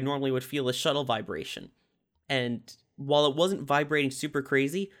where I normally would feel a shuttle vibration. And while it wasn't vibrating super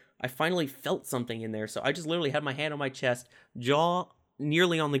crazy, I finally felt something in there. So I just literally had my hand on my chest, jaw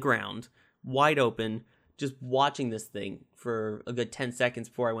nearly on the ground, wide open, just watching this thing for a good 10 seconds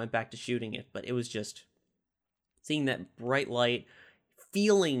before I went back to shooting it. But it was just seeing that bright light,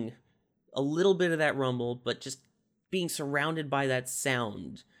 feeling a little bit of that rumble, but just being surrounded by that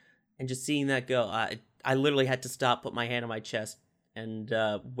sound and just seeing that go. I literally had to stop, put my hand on my chest, and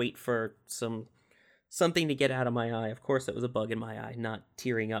wait for something to get out of my eye. Of course, it was a bug in my eye, not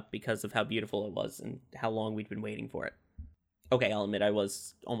tearing up because of how beautiful it was and how long we'd been waiting for it. Okay, I'll admit I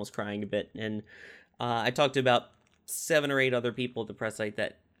was almost crying a bit, and I talked to about 7 or 8 other people at the press site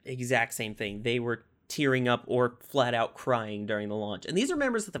that exact same thing. They were tearing up or flat out crying during the launch. And these are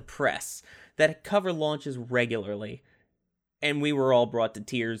members of the press that cover launches regularly, and we were all brought to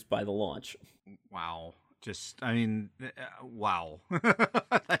tears by the launch. Wow. Wow.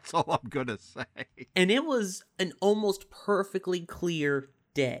 That's all I'm going to say. And it was an almost perfectly clear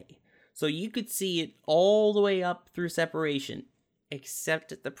day. So you could see it all the way up through separation,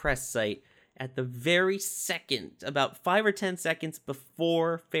 except at the press site. at the very second, about 5 or 10 seconds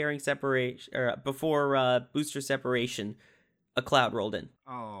before fairing separation, or before booster separation, a cloud rolled in.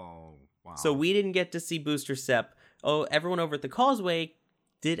 Oh, wow. So we didn't get to see booster sep. Oh, everyone over at the causeway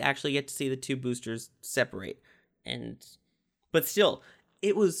did actually get to see the two boosters separate. But still,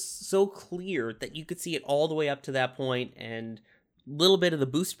 it was so clear that you could see it all the way up to that point, and a little bit of the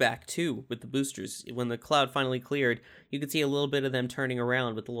boost back too with the boosters. When the cloud finally cleared, you could see a little bit of them turning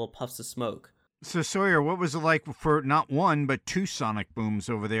around with the little puffs of smoke. So Sawyer, what was it like for not one but two sonic booms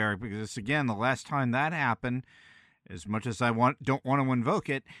over there? Because again, the last time that happened, as much as I don't want to invoke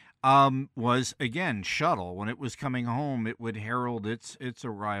it, was again Shuttle. When it was coming home, it would herald its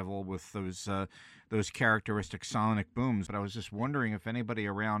arrival with those characteristic sonic booms. But I was just wondering if anybody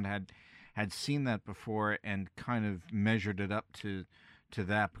around had seen that before and kind of measured it up to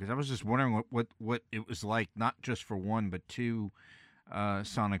that, because I was just wondering what it was like, not just for one but two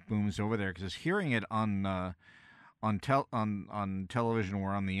sonic booms over there. Because hearing it on television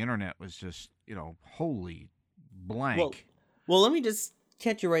or on the internet was just, holy blank. Well, let me just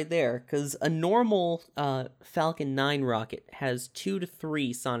catch you right there, because a normal Falcon 9 rocket has 2 to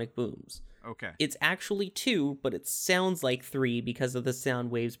 3 sonic booms. Okay. It's actually 2, but it sounds like 3 because of the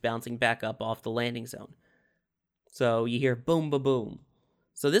sound waves bouncing back up off the landing zone. So you hear boom, ba boom.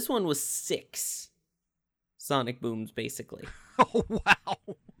 So this one was 6 sonic booms, basically. Oh, wow.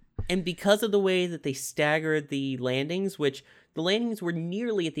 And because of the way that they staggered the landings, which the landings were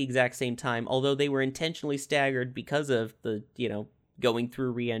nearly at the exact same time, although they were intentionally staggered because of the, going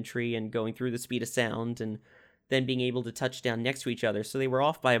through re-entry and going through the speed of sound and then being able to touch down next to each other. So they were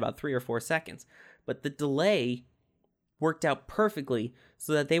off by about 3 or 4 seconds. But the delay worked out perfectly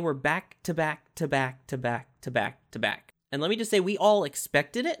so that they were back to back to back to back to back to back. And let me just say, we all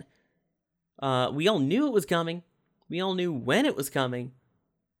expected it. We all knew it was coming. We all knew when it was coming.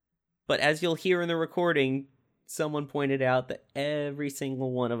 But as you'll hear in the recording, someone pointed out that every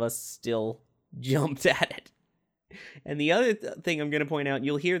single one of us still jumped at it. And the other thing I'm going to point out,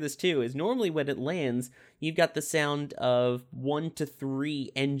 you'll hear this too, is normally when it lands, you've got the sound of 1 to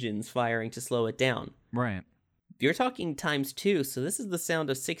 3 engines firing to slow it down. Right. You're talking times 2, so this is the sound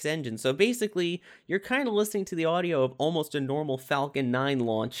of 6 engines. So basically, you're kind of listening to the audio of almost a normal Falcon 9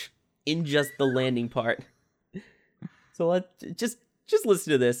 launch in just the landing part. So let's just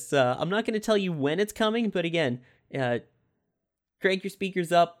listen to this. I'm not going to tell you when it's coming, but again, crank your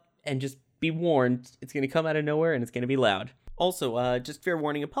speakers up and just be warned, it's going to come out of nowhere and it's going to be loud. Also, just fair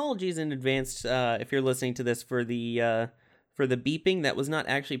warning, apologies in advance if you're listening to this for the beeping. That was not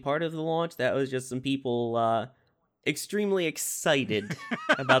actually part of the launch. That was just some people extremely excited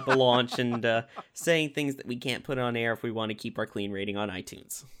about the launch and saying things that we can't put on air if we want to keep our clean rating on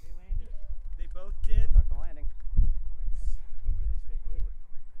iTunes. They both did. Start the landing.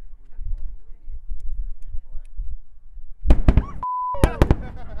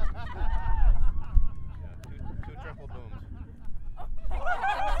 Two triple booms.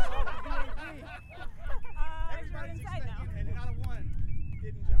 Everybody inside now. And not a one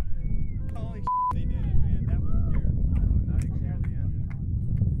didn't jump. Holy shit, they did it, man. That was weird. Not exactly the engine.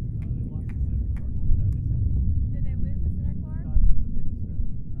 Did they lose the center core? That's what they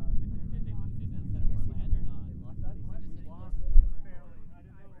just said. Did the center core land or not? We lost it.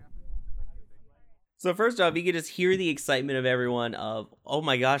 So first off, you could just hear the excitement of everyone of, oh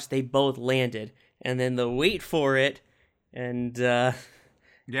my gosh, they both landed. And then the wait for it, and in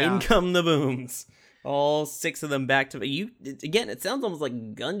come the booms. All 6 of them back to you. Again, it sounds almost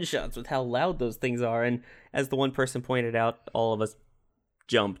like gunshots with how loud those things are. And as the one person pointed out, all of us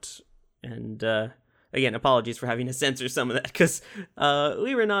jumped. And again, apologies for having to censor some of that, because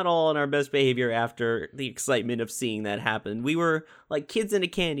we were not all on our best behavior after the excitement of seeing that happen. We were like kids in a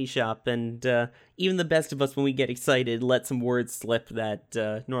candy shop, and even the best of us, when we get excited, let some words slip that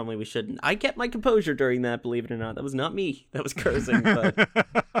normally we shouldn't. I kept my composure during that, believe it or not. That was not me. That was cursing,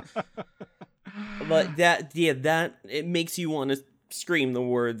 but that it makes you want to scream the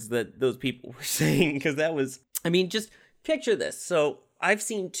words that those people were saying, because that was, just picture this. So I've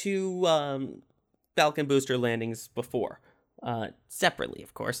seen 2 Falcon booster landings before, separately,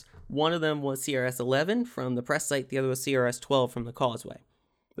 of course. One of them was CRS-11 from the press site, the other was CRS-12 from the causeway.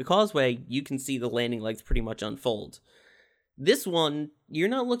 The causeway, you can see the landing legs pretty much unfold. This one, you're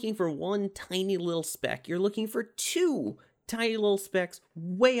not looking for one tiny little speck, you're looking for 2 tiny little specks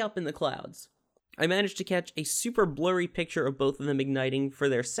way up in the clouds. I managed to catch a super blurry picture of both of them igniting for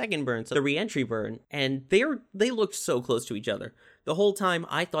their second burn, so the re-entry burn, and they looked so close to each other. The whole time,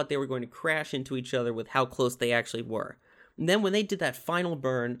 I thought they were going to crash into each other with how close they actually were. And then when they did that final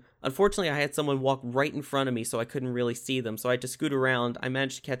burn, unfortunately I had someone walk right in front of me, so I couldn't really see them. So I had to scoot around. I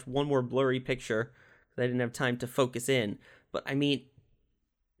managed to catch one more blurry picture because I didn't have time to focus in. But I mean,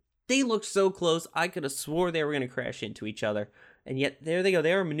 they looked so close, I could have swore they were going to crash into each other. And yet, there they go.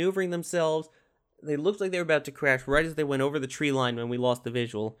 They were maneuvering themselves. They looked like they were about to crash right as they went over the tree line when we lost the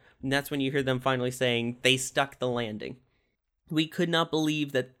visual. And that's when you hear them finally saying, they stuck the landing. We could not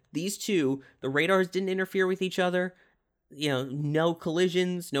believe that these two, the radars didn't interfere with each other. You know, no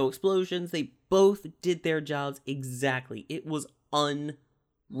collisions, no explosions. They both did their jobs exactly. It was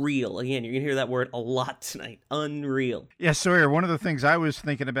unreal. Again, you're going to hear that word a lot tonight. Unreal. Yeah, Sawyer, one of the things I was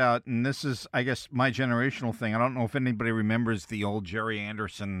thinking about, and this is, I guess, my generational thing. I don't know if anybody remembers the old Jerry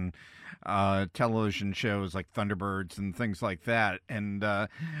Anderson television shows like Thunderbirds and things like that. And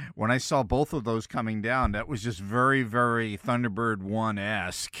when I saw both of those coming down, that was just very, very Thunderbird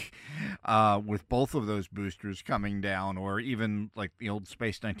 1-esque with both of those boosters coming down, or even like the old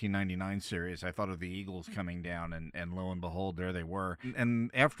Space 1999 series. I thought of the Eagles coming down, and lo and behold, there they were.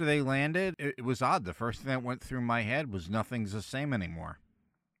 And after they landed, it was odd. The first thing that went through my head was nothing's the same anymore.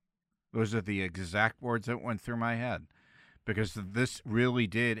 Those are the exact words that went through my head. Because this really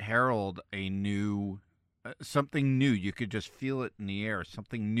did herald a new, something new. You could just feel it in the air.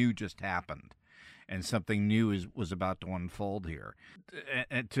 Something new just happened, and something new was about to unfold here.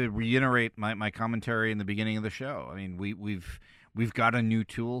 And to reiterate my commentary in the beginning of the show, I mean, we've got a new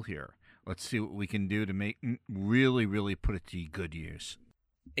tool here. Let's see what we can do to make really put it to good use.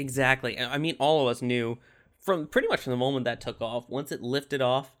 Exactly. I mean, all of us knew from pretty much from the moment that took off, once it lifted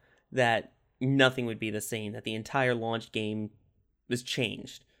off, that nothing would be the same, that the entire launch game was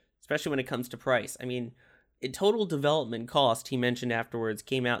changed, especially when it comes to price. I mean, in total development cost, he mentioned afterwards,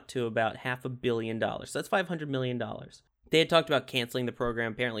 came out to about $500 million. So that's $500 million. They had talked about canceling the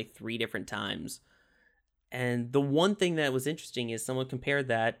program apparently 3 different times. And the one thing that was interesting is someone compared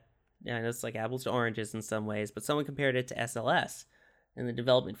that, I know it's like apples to oranges in some ways, but someone compared it to SLS and the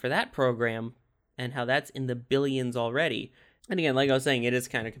development for that program and how that's in the billions already. And again, like I was saying, it is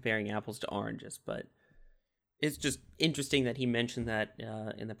kind of comparing apples to oranges, but it's just interesting that he mentioned that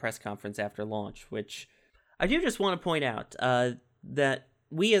in the press conference after launch, which I do just want to point out that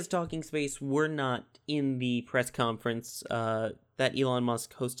we as Talking Space were not in the press conference that Elon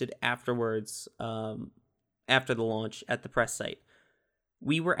Musk hosted afterwards, after the launch at the press site.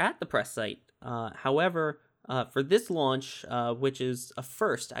 We were at the press site. However, for this launch, which is a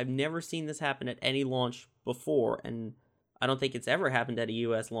first, I've never seen this happen at any launch before, and I don't think it's ever happened at a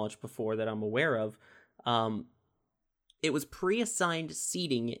U.S. launch before that I'm aware of. It was pre-assigned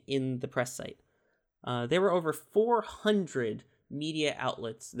seating in the press site. There were over 400 media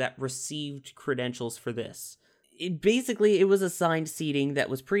outlets that received credentials for this. It was assigned seating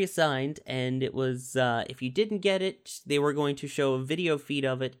that was pre-assigned, and it was, if you didn't get it, they were going to show a video feed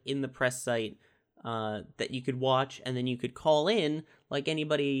of it in the press site that you could watch, and then you could call in, like any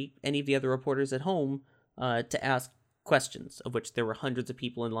of the other reporters at home, to ask questions, of which there were hundreds of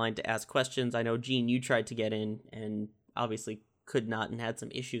people in line to ask questions. I know, Gene, you tried to get in and obviously could not and had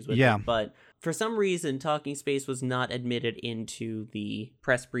some issues with it, but for some reason, Talking Space was not admitted into the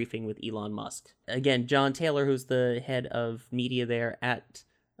press briefing with Elon Musk. Again, John Taylor, who's the head of media there at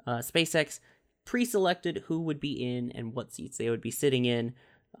SpaceX, pre-selected who would be in and what seats they would be sitting in,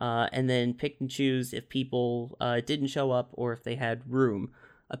 and then picked and choose if people didn't show up or if they had room.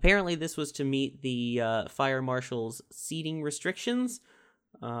 Apparently, this was to meet the fire marshal's seating restrictions,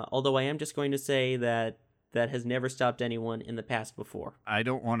 although I am just going to say that has never stopped anyone in the past before. I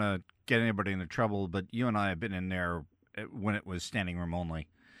don't want to get anybody into trouble, but you and I have been in there when it was standing room only.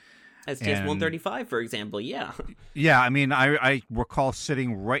 STS 135, for example, yeah. Yeah, I mean, I recall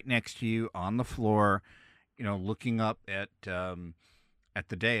sitting right next to you on the floor, looking up at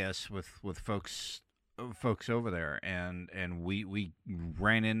the dais with folks over there, and we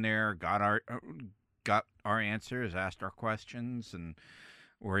ran in there, got our answers, asked our questions, and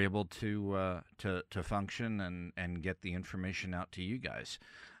were able to function and get the information out to you guys.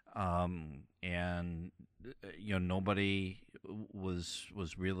 And nobody was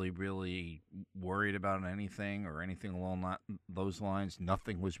really worried about anything or anything along those lines.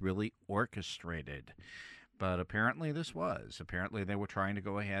 Nothing was really orchestrated, but apparently this was. Apparently they were trying to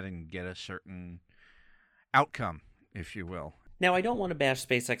go ahead and get a certain outcome, if you will. Now, I don't want to bash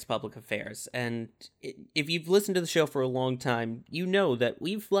SpaceX Public Affairs, and if you've listened to the show for a long time, you know that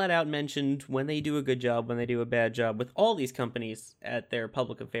we've flat out mentioned when they do a good job, when they do a bad job, with all these companies at their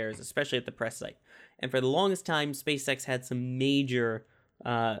public affairs, especially at the press site. And for the longest time, SpaceX had some major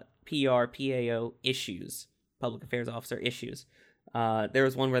PR, PAO issues, public affairs officer issues. There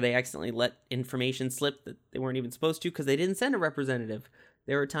was one where they accidentally let information slip that they weren't even supposed to because they didn't send a representative.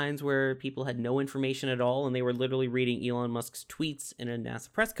 There were times where people had no information at all, and they were literally reading Elon Musk's tweets in a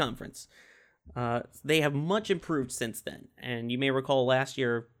NASA press conference. They have much improved since then, and you may recall last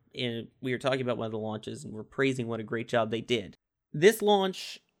year we were talking about one of the launches, and we're praising what a great job they did. This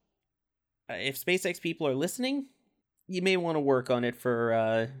launch, if SpaceX people are listening, you may want to work on it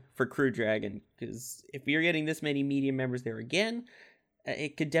for Crew Dragon, because if you're getting this many media members there again,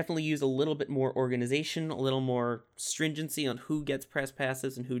 it could definitely use a little bit more organization, a little more stringency on who gets press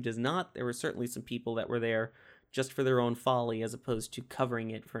passes and who does not. There were certainly some people that were there just for their own folly as opposed to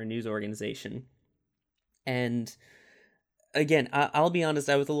covering it for a news organization. And again, I'll be honest,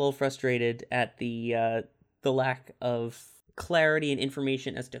 I was a little frustrated at the lack of clarity and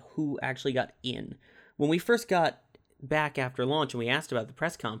information as to who actually got in. When we first got back after launch and we asked about the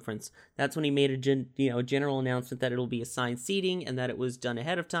press conference, that's when he made a general announcement that it'll be assigned seating and that it was done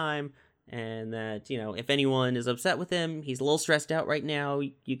ahead of time, and that, if anyone is upset with him, he's a little stressed out right now,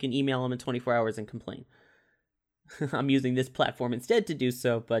 you can email him in 24 hours and complain. I'm using this platform instead to do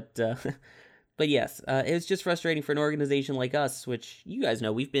so, but yes, it was just frustrating for an organization like us, which you guys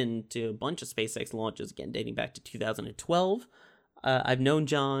know, we've been to a bunch of SpaceX launches, again, dating back to 2012. I've known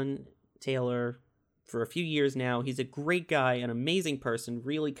John Taylor for a few years now. He's a great guy, an amazing person,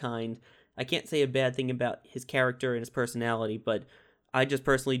 really kind. I can't say a bad thing about his character and his personality, but I just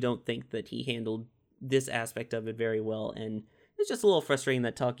personally don't think that he handled this aspect of it very well, and it's just a little frustrating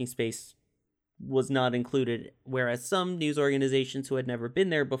that Talking Space was not included, whereas some news organizations who had never been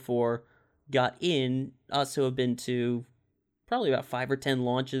there before got in. Us who have been to probably about 5 or 10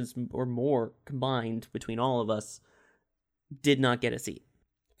 launches or more combined between all of us did not get a seat.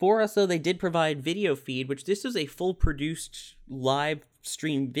 For us, though, they did provide video feed, which this was a full produced live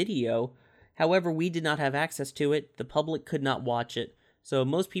stream video. However, we did not have access to it. The public could not watch it. So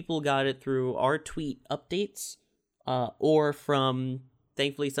most people got it through our tweet updates, or from,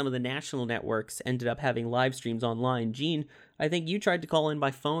 thankfully, some of the national networks ended up having live streams online. Gene, I think you tried to call in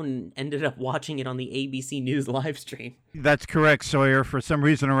by phone and ended up watching it on the ABC News live stream. That's correct, Sawyer. For some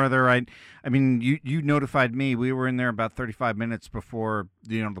reason or other, I mean, you notified me. We were in there about 35 minutes before,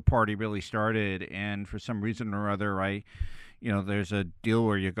 the party really started, and for some reason or other, there's a deal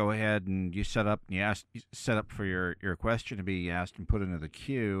where you go ahead and you set up for your question to be asked and put into the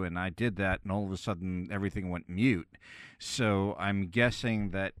queue, and I did that, and all of a sudden everything went mute. So I'm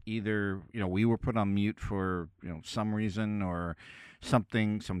guessing that either we were put on mute for some reason, or some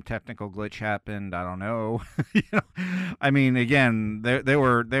technical glitch happened. I don't know. I mean, again, there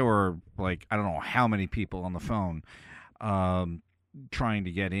were like, I don't know how many people on the phone trying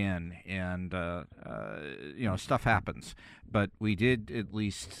to get in, and stuff happens, but we did at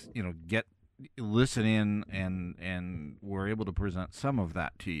least listen in and were able to present some of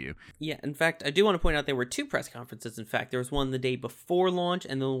that to you. Yeah, in fact, I do want to point out there were 2 press conferences. In fact, there was one the day before launch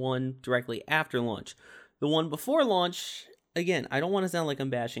and the one directly after launch. The one before launch, again, I don't want to sound like I'm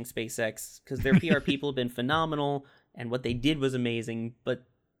bashing SpaceX, because their PR people have been phenomenal and what they did was amazing, but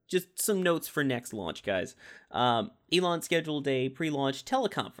just some notes for next launch, guys. Elon scheduled a pre-launch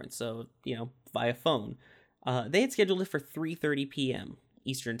teleconference, so, via phone. They had scheduled it for 3:30 p.m.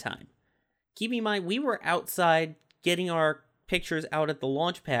 Eastern Time. Keep in mind, we were outside getting our pictures out at the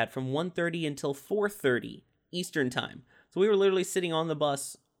launch pad from 1:30 until 4:30 Eastern Time. So we were literally sitting on the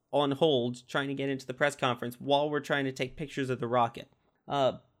bus on hold trying to get into the press conference while we're trying to take pictures of the rocket.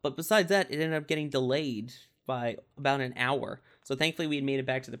 But besides that, it ended up getting delayed by about an hour. So thankfully we had made it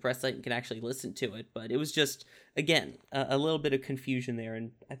back to the press site and could actually listen to it. But it was just, again, a little bit of confusion there.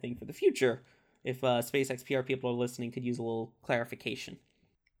 And I think for the future, if SpaceX PR people are listening, could use a little clarification.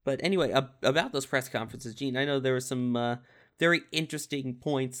 But anyway, about those press conferences, Gene, I know there were some very interesting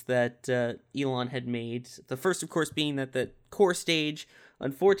points that Elon had made. The first, of course, being that the core stage,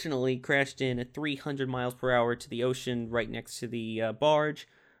 unfortunately, crashed in at 300 miles per hour to the ocean right next to the barge.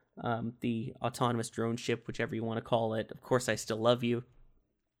 The autonomous drone ship, whichever you want to call it. Of course, I still love you.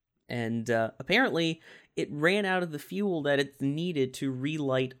 And apparently, it ran out of the fuel that it's needed to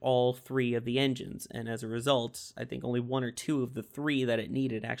relight all 3 of the engines. And as a result, I think only 1 or 2 of the 3 that it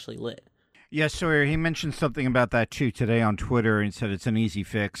needed actually lit. Yes, Sawyer, he mentioned something about that too today on Twitter, and said it's an easy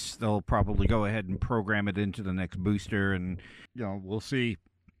fix. They'll probably go ahead and program it into the next booster, and we'll see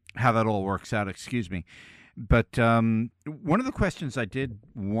how that all works out. Excuse me. But one of the questions I did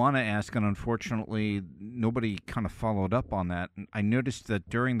want to ask, and unfortunately nobody kind of followed up on that, and I noticed that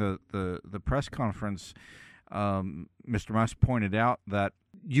during the press conference, Mr. Musk pointed out that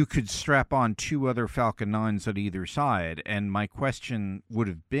you could strap on 2 other Falcon 9s at either side, and my question would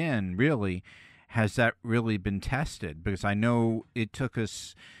have been, really, has that really been tested? Because I know it took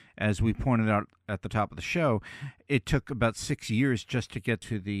us, as we pointed out at the top of the show, it took about 6 years just to get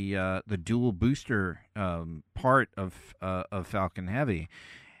to the dual booster part of Falcon Heavy.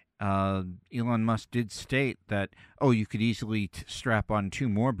 Elon Musk did state that, you could easily strap on 2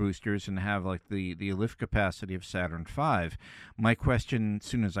 more boosters and have like the lift capacity of Saturn V. My question, as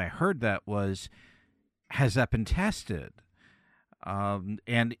soon as I heard that, was, has that been tested?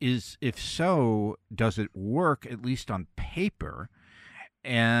 And if so, does it work, at least on paper?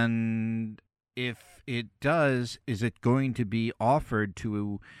 And if it does, is it going to be offered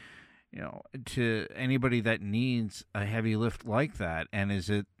to anybody that needs a heavy lift like that? And is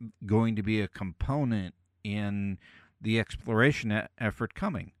it going to be a component in the exploration effort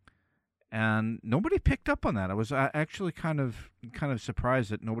coming? And nobody picked up on that. I was actually kind of surprised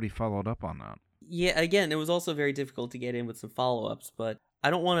that nobody followed up on that. Yeah, again, it was also very difficult to get in with some follow-ups, but I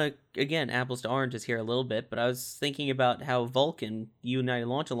don't want to, again, apples to oranges here a little bit, but I was thinking about how Vulcan, United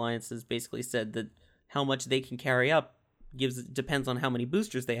Launch Alliance, has basically said that how much they can carry up depends on how many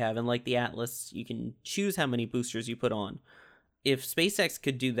boosters they have, and like the Atlas, you can choose how many boosters you put on. If SpaceX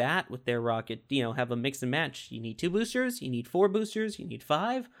could do that with their rocket, have a mix and match, you need 2 boosters, you need 4 boosters, you need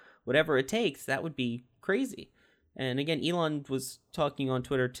 5, whatever it takes, that would be crazy. And again, Elon was talking on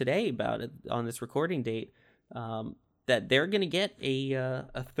Twitter today about it on this recording date, that they're going to get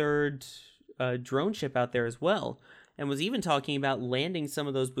a third drone ship out there as well, and was even talking about landing some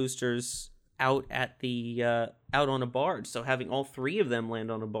of those boosters out at out on a barge, so having all 3 of them land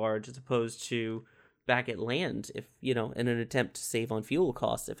on a barge as opposed to back at land, if in an attempt to save on fuel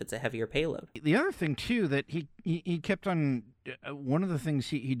costs if it's a heavier payload. The other thing too that he kept on, one of the things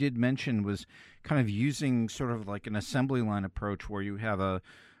he did mention was kind of using sort of like an assembly line approach, where you have a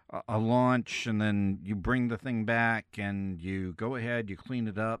launch and then you bring the thing back and you go ahead, you clean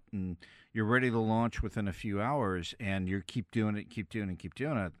it up, and you're ready to launch within a few hours, and you keep doing it.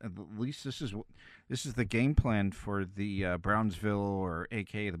 At least this is the game plan for the Brownsville, or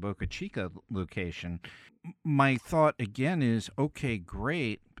aka the Boca Chica location. My thought again is, okay,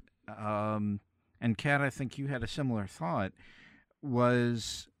 great. And Kat, I think you had a similar thought,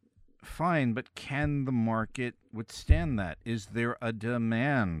 was fine, but can the market withstand that? Is there a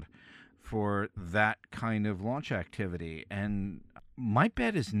demand for that kind of launch activity? And my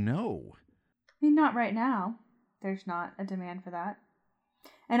bet is no. I mean, not right now. There's not a demand for that.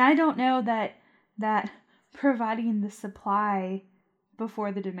 And I don't know that providing the supply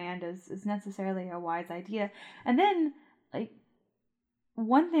before the demand is necessarily a wise idea. And then, like,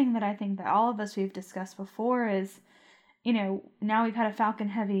 one thing that I think that all of us we've discussed before is, now we've had a Falcon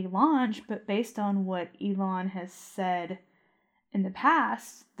Heavy launch, but based on what Elon has said in the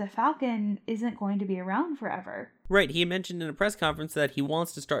past, the Falcon isn't going to be around forever. Right, he mentioned in a press conference that he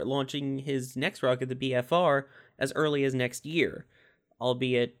wants to start launching his next rocket, the BFR, as early as next year.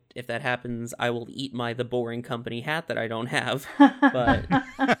 Albeit, if that happens, I will eat the boring company hat that I don't have. But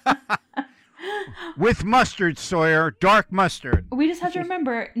with mustard, Sawyer, dark mustard. We just have to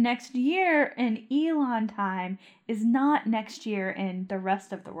remember, next year in Elon time is not next year in the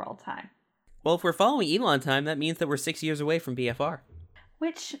rest of the world time. Well, if we're following Elon time, that means that we're 6 years away from BFR.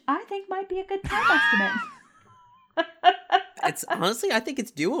 Which I think might be a good time estimate. It's honestly, I think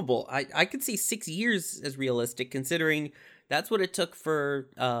it's doable. I could see 6 years as realistic, considering that's what it took for,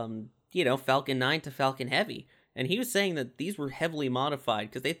 Falcon 9 to Falcon Heavy. And he was saying that these were heavily modified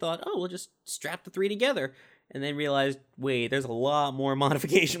because they thought, we'll just strap the 3 together. And then realized, wait, there's a lot more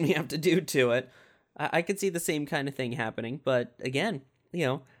modification we have to do to it. I could see the same kind of thing happening. But again,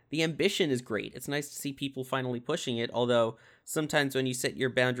 the ambition is great. It's nice to see people finally pushing it. Although sometimes when you set your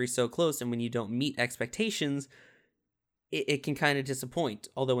boundaries so close and when you don't meet expectations, it can kind of disappoint.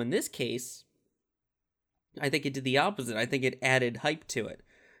 Although in this case, I think it did the opposite. I think it added hype to it.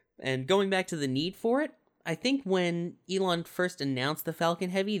 And going back to the need for it, I think when Elon first announced the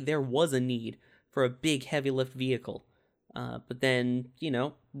Falcon Heavy, there was a need for a big heavy lift vehicle. But then,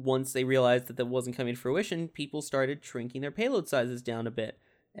 once they realized that wasn't coming to fruition, people started shrinking their payload sizes down a bit.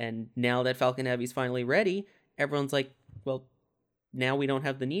 And now that Falcon Heavy is finally ready, everyone's like, well, now we don't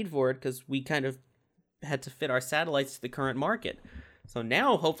have the need for it because we kind of had to fit our satellites to the current market. So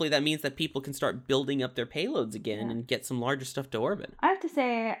now, hopefully, that means that people can start building up their payloads again and get some larger stuff to orbit. I have to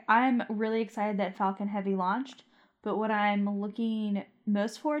say, I'm really excited that Falcon Heavy launched, but what I'm looking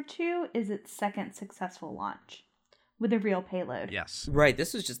most forward to is its second successful launch with a real payload. Yes. Right,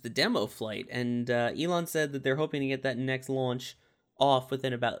 this was just the demo flight, and Elon said that they're hoping to get that next launch off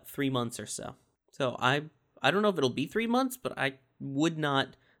within about 3 months or so. So I don't know if it'll be 3 months, but I would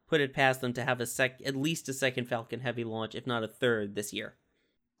not put it past them to have at least a second Falcon Heavy launch, if not a third, this year.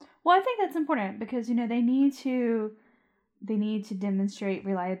 Well, I think that's important because, you know, they need to demonstrate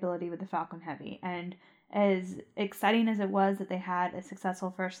reliability with the Falcon Heavy. And as exciting as it was that they had a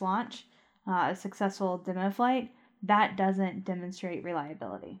successful first launch, a successful demo flight, that doesn't demonstrate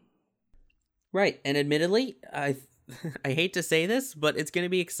reliability. Right, and admittedly, I hate to say this, but it's going to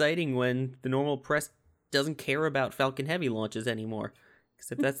be exciting when the normal press doesn't care about Falcon Heavy launches anymore.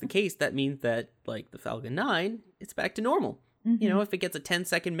 Because if that's the case, that means that, like, the Falcon 9, it's back to normal. Mm-hmm. You know, if it gets a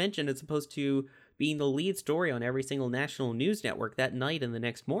 10-second mention as opposed to being the lead story on every single national news network that night and the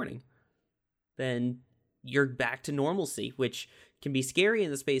next morning, then you're back to normalcy, which can be scary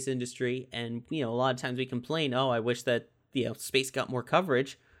in the space industry. And, you know, a lot of times we complain, oh, I wish that, you know, space got more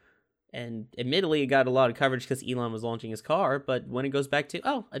coverage. And admittedly, it got a lot of coverage because Elon was launching his car. But when it goes back to,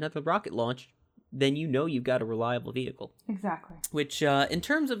 oh, another rocket launch, then you know you've got a reliable vehicle. Exactly. Which, in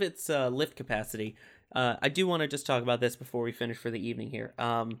terms of its lift capacity, I do want to just talk about this before we finish for the evening here.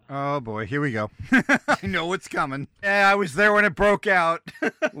 Oh, boy, here we go. I know what's coming. Yeah, I was there when it broke out.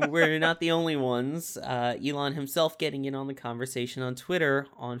 We're not the only ones. Elon himself getting in on the conversation on Twitter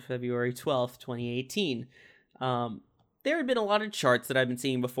on February 12th, 2018. There had been a lot of charts that I've been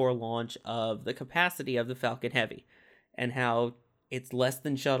seeing before launch of the capacity of the Falcon Heavy and how it's less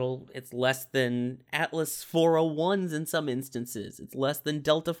than Shuttle, it's less than Atlas 401s in some instances, it's less than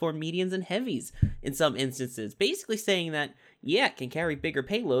Delta IV medians and heavies in some instances, basically saying that, yeah, it can carry bigger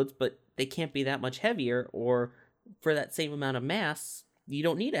payloads, but they can't be that much heavier, or for that same amount of mass, you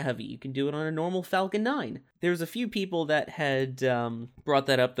don't need a heavy, you can do it on a normal Falcon 9. There's a few people that had brought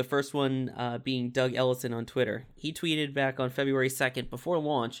that up, the first one being Doug Ellison on Twitter. He tweeted back on February 2nd, before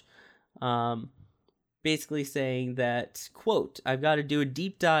launch, basically saying that, quote, I've got to do a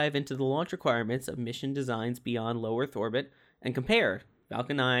deep dive into the launch requirements of mission designs beyond low Earth orbit and compare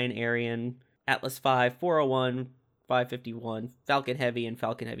Falcon 9, Ariane, Atlas V, 401, 551, Falcon Heavy, and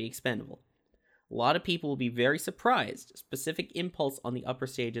Falcon Heavy Expendable. A lot of people will be very surprised. Specific impulse on the upper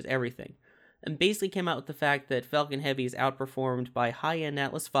stage is everything. And basically came out with the fact that Falcon Heavy is outperformed by high-end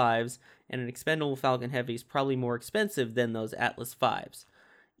Atlas Vs, and an expendable Falcon Heavy is probably more expensive than those Atlas Vs.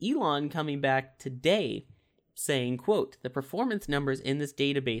 Elon coming back today saying, quote, the performance numbers in this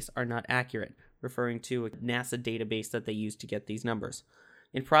database are not accurate, referring to a NASA database that they used to get these numbers,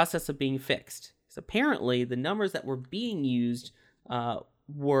 in process of being fixed. So apparently the numbers that were being used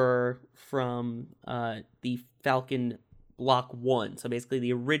were from the Falcon Block 1, so basically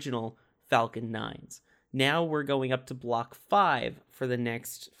the original Falcon 9s. Now we're going up to Block 5 for the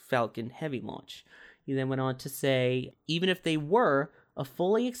next Falcon Heavy launch. He then went on to say, even if they were, a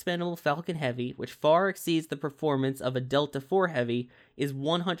fully expendable Falcon Heavy, which far exceeds the performance of a Delta IV Heavy, is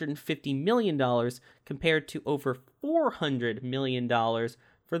 $150 million compared to over $400 million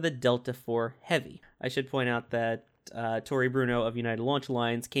for the Delta IV Heavy. I should point out that Tori Bruno of United Launch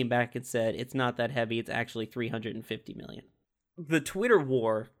Alliance came back and said it's not that heavy, it's actually $350 million. The Twitter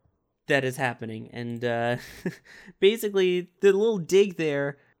war that is happening, and basically the little dig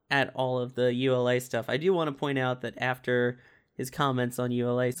there at all of the ULA stuff. I do want to point out that after his comments on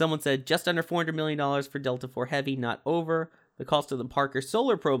ULA, someone said just under $400 million for Delta IV Heavy, not over. The cost of the Parker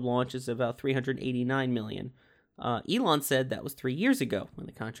Solar Probe launch is about $389 million. Elon said that was 3 years ago when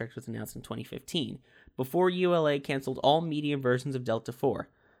the contract was announced in 2015, before ULA canceled all medium versions of Delta IV.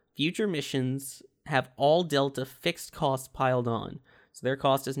 Future missions have all Delta fixed costs piled on, so their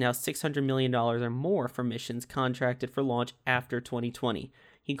cost is now $600 million or more for missions contracted for launch after 2020.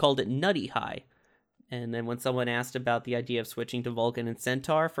 He called it nutty high. And then when someone asked about the idea of switching to Vulcan and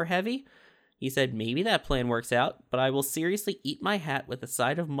Centaur for Heavy, he said, maybe that plan works out, but I will seriously eat my hat with a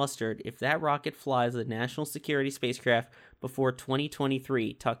side of mustard if that rocket flies a national security spacecraft before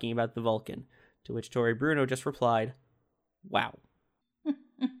 2023, talking about the Vulcan. To which Tori Bruno just replied, wow.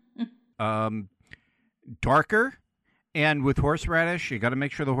 Darker, and with horseradish, you got to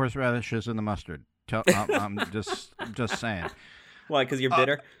make sure the horseradish is in the mustard. I'm just saying. Why, because you're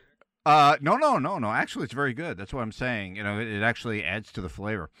bitter? No. Actually, it's very good. That's what I'm saying. You know, it actually adds to the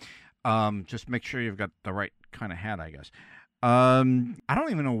flavor. Just make sure you've got the right kind of hat, I guess. I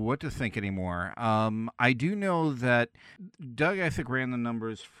don't even know what to think anymore. I do know that Doug, I think, ran the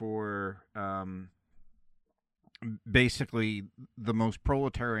numbers for basically the most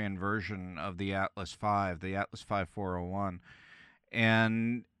proletarian version of the Atlas V, the Atlas V 401,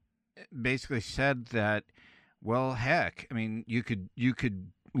 and basically said that, well, heck, I mean, you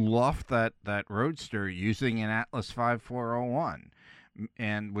could loft that roadster using an Atlas V 401.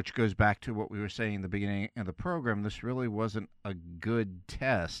 And which goes back to what we were saying in the beginning of the program. This really wasn't a good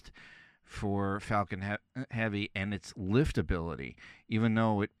test for Falcon Heavy and its lift ability, even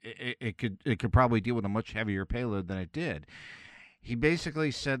though it could probably deal with a much heavier payload than it did. He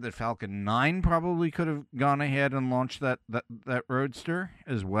basically said that Falcon 9 probably could have gone ahead and launched that Roadster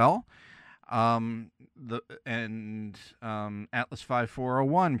as well. Atlas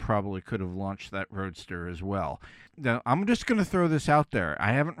 5401 probably could have launched that Roadster as well. Now, I'm just going to throw this out there.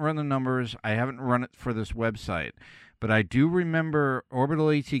 I haven't run the numbers. I haven't run it for this website. But I do remember Orbital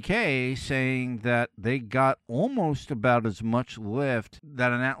ATK saying that they got almost about as much lift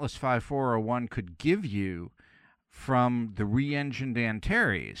that an Atlas 5401 could give you from the re-engined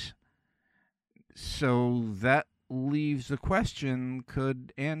Antares. So that leaves the question,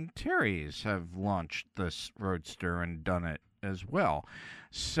 could Antares have launched this Roadster and done it as well?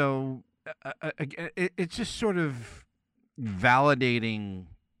 So it's just sort of validating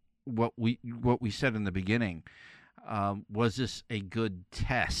what we said in the beginning. Was this a good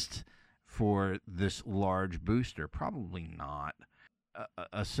test for this large booster? Probably not.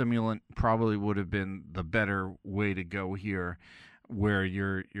 A simulant probably would have been the better way to go here, where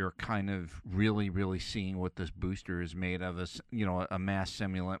you're kind of really seeing what this booster is made of, a mass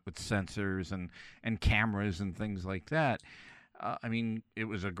simulant with sensors and cameras and things like that. I mean, it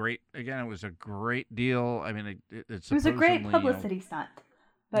was a great deal. I mean, it was a great publicity stunt,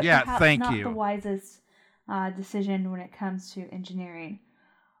 but yeah, perhaps not the wisest decision when it comes to engineering.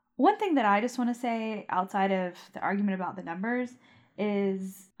 One thing that I just want to say outside of the argument about the numbers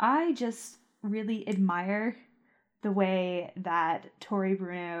is I just really admire the way that Tori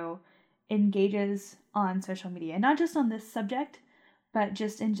Bruno engages on social media, not just on this subject, but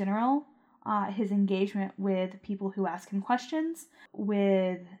just in general. His engagement with people who ask him questions,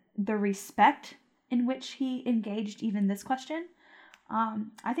 with the respect in which he engaged even this question.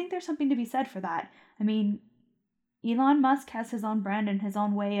 I think there's something to be said for that. I mean, Elon Musk has his own brand and his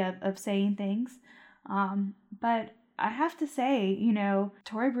own way of saying things. But I have to say,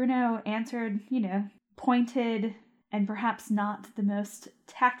 Tori Bruno answered, pointed and perhaps not the most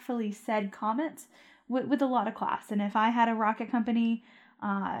tactfully said comments with a lot of class. And if I had a rocket company,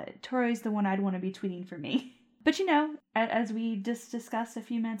 Tori's the one I'd want to be tweeting for me. But, as we just discussed a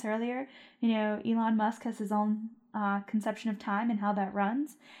few minutes earlier, Elon Musk has his own conception of time and how that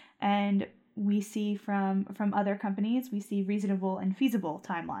runs. And we see from other companies, we see reasonable and feasible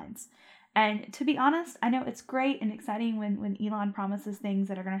timelines. And to be honest, I know it's great and exciting when Elon promises things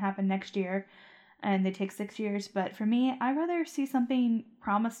that are going to happen next year and they take 6 years. But for me, I'd rather see something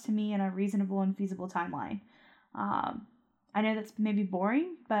promised to me in a reasonable and feasible timeline. I know that's maybe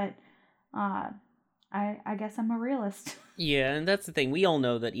boring, but I guess I'm a realist. Yeah, and that's the thing. We all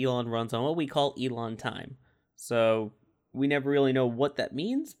know that Elon runs on what we call Elon time. So we never really know what that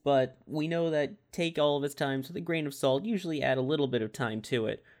means, but we know that take all of his times with a grain of salt, usually add a little bit of time to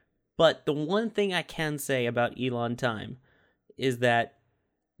it. But the one thing I can say about Elon time is that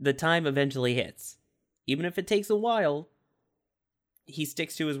the time eventually hits. Even if it takes a while, he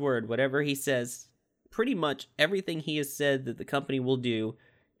sticks to his word. Whatever he says, pretty much everything he has said that the company will do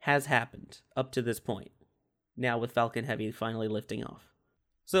has happened up to this point. Now with Falcon Heavy finally lifting off.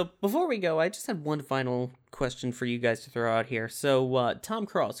 So before we go, I just had one final question for you guys to throw out here. So Tom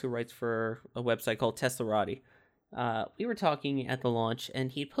Cross, who writes for a website called Teslarati, we were talking at the launch,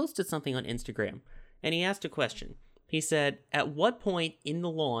 and he posted something on Instagram, and he asked a question. He said, at what point in the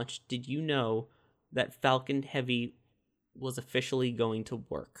launch did you know that Falcon Heavy was officially going to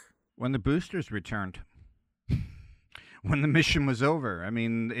work? When the boosters returned. When the mission was over. I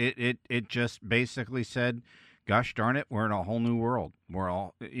mean, it just basically said, gosh darn it, we're in a whole new world. We're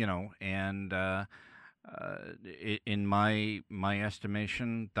all, and in my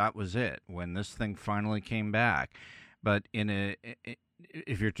estimation, that was it. When this thing finally came back. But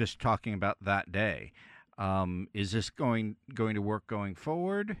if you're just talking about that day, is this going to work going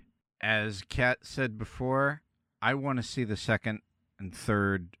forward? As Kat said before, I want to see the second and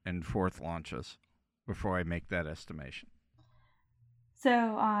third and fourth launches before I make that estimation.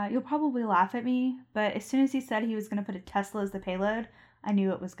 So you'll probably laugh at me, but as soon as he said he was going to put a Tesla as the payload, I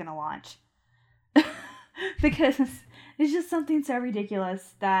knew it was going to launch. Because it's just something so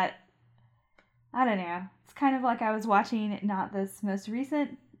ridiculous that, I don't know, it's kind of like I was watching not this most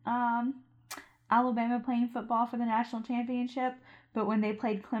recent Alabama playing football for the national championship, but when they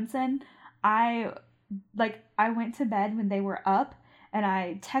played Clemson, I went to bed when they were up, and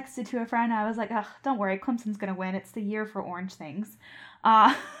I texted to a friend. I was like, "Ugh, don't worry, Clemson's gonna win. It's the year for orange things."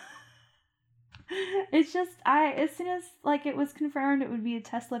 It's just as soon as it was confirmed it would be a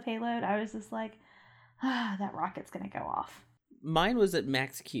Tesla payload, I was just like, that rocket's gonna go off. Mine was at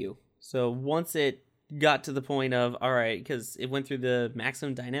max Q. So once it got to the point of, all right, because it went through the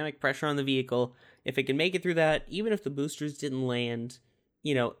maximum dynamic pressure on the vehicle, if it can make it through that, even if the boosters didn't land,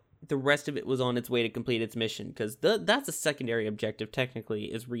 the rest of it was on its way to complete its mission, because that's a secondary objective, technically,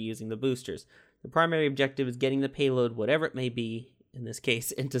 is reusing the boosters. The primary objective is getting the payload, whatever it may be, in this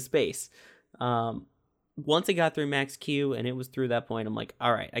case, into space. Once it got through max Q and it was through that point, I'm like,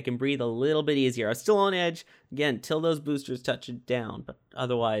 all right, I can breathe a little bit easier. I was still on edge, again, till those boosters touch it down, but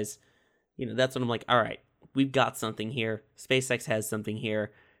otherwise, that's when I'm like, all right, we've got something here. SpaceX has something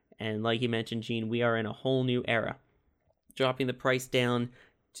here, and like you mentioned, Gene, we are in a whole new era. Dropping the price down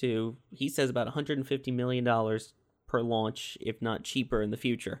to, he says, about $150 million per launch, if not cheaper in the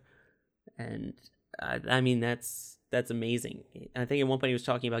future. And I mean, that's amazing. I think at one point he was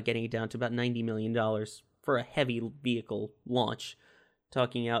talking about getting it down to about $90 million for a heavy vehicle launch,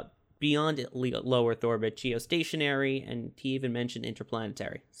 talking out beyond low Earth orbit, geostationary, and he even mentioned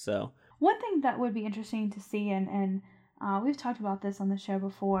interplanetary. So one thing that would be interesting to see, and we've talked about this on the show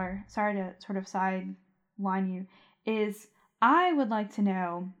before, sorry to sort of sideline you, is I would like to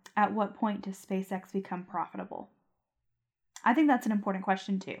know, at what point does SpaceX become profitable? I think that's an important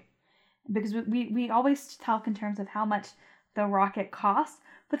question too, because we always talk in terms of how much the rocket costs,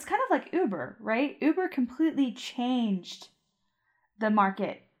 but it's kind of like Uber, right? Uber completely changed the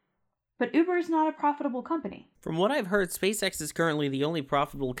market, but Uber is not a profitable company. From what I've heard, SpaceX is currently the only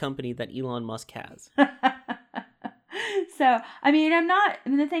profitable company that Elon Musk has. So,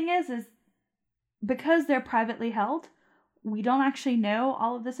 the thing is because they're privately held, we don't actually know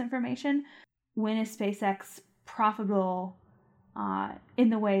all of this information. When is SpaceX profitable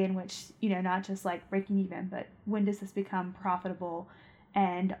in the way in which, not just like breaking even, but when does this become profitable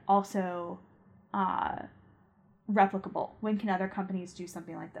and also replicable? When can other companies do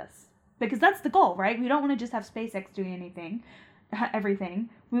something like this? Because that's the goal, right? We don't want to just have SpaceX doing everything.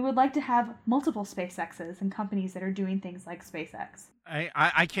 We would like to have multiple SpaceXs and companies that are doing things like SpaceX.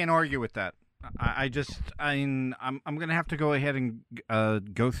 I can't argue with that. I'm going to have to go ahead and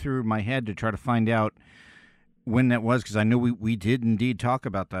go through my head to try to find out when that was, because I know we did indeed talk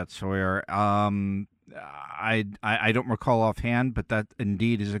about that, Sawyer. I don't recall offhand, but that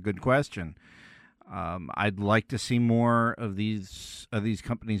indeed is a good question. I'd like to see more of these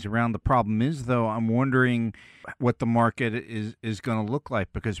companies around. The problem is, though, I'm wondering what the market is going to look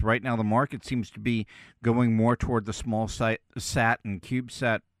like, because right now the market seems to be going more toward the small sat and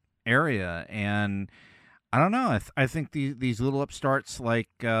CubeSat area, and I don't know. I think these little upstarts like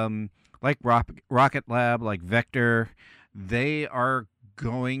Rocket Lab, like Vector, they are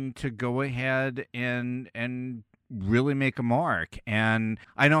going to go ahead and really make a mark. And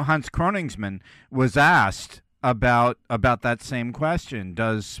I know Hans Kroningsman was asked about that same question.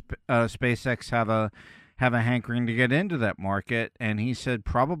 Does SpaceX have a hankering to get into that market? And he said,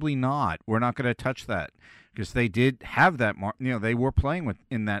 probably not. We're not going to touch that, because they did have that they were playing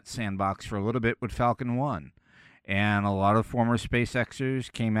in that sandbox for a little bit with Falcon 1. And a lot of former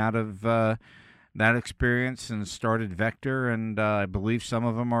SpaceXers came out of that experience and started Vector, and I believe some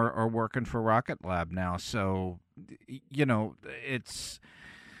of them are working for Rocket Lab now. So, it's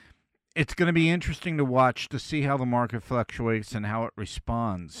going to be interesting to watch, to see how the market fluctuates and how it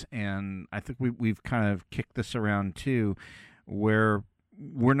responds. And I think we've kind of kicked this around too, where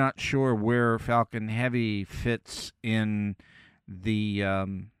we're not sure where Falcon Heavy fits in the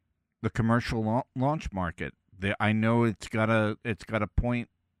commercial launch market. I know it's got a point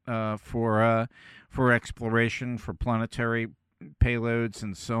for exploration, for planetary payloads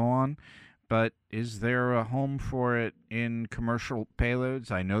and so on, but is there a home for it in commercial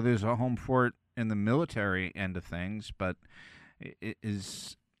payloads? I know there's a home for it in the military end of things, but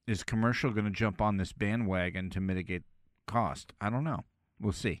is commercial going to jump on this bandwagon to mitigate cost? I don't know.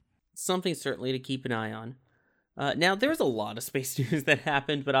 We'll see. Something certainly to keep an eye on. Now, there's a lot of space news that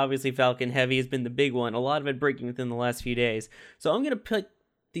happened, but obviously Falcon Heavy has been the big one, a lot of it breaking within the last few days. So I'm going to put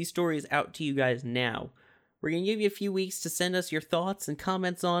these stories out to you guys now. We're going to give you a few weeks to send us your thoughts and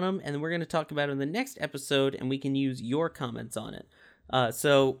comments on them, and we're going to talk about it in the next episode, and we can use your comments on it.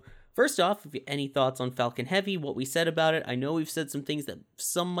 So first off, if you have any thoughts on Falcon Heavy, what we said about it, I know we've said some things that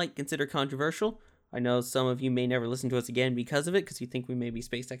some might consider controversial. I know some of you may never listen to us again because of it, because you think we may be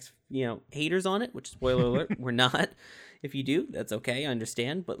SpaceX, haters on it, which, spoiler alert, we're not. If you do, that's okay, I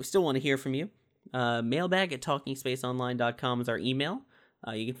understand, but we still want to hear from you. Mailbag@talkingspaceonline.com is our email.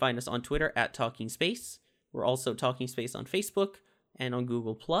 You can find us on Twitter @TalkingSpace. We're also Talking Space on Facebook and on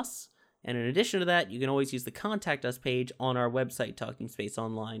Google+. And in addition to that, you can always use the Contact Us page on our website,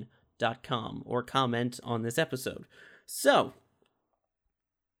 talkingspaceonline.com, or comment on this episode. So,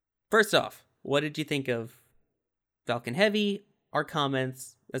 first off, what did you think of Falcon Heavy? Our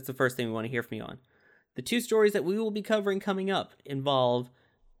comments, that's the first thing we want to hear from you on. The two stories that we will be covering coming up involve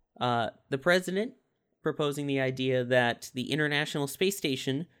the president proposing the idea that the International Space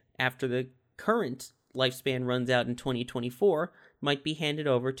Station after the current lifespan runs out in 2024, might be handed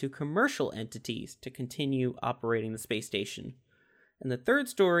over to commercial entities to continue operating the space station. And the third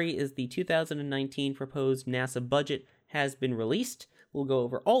story is the 2019 proposed NASA budget has been released. We'll go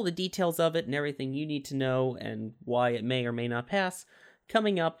over all the details of it and everything you need to know and why it may or may not pass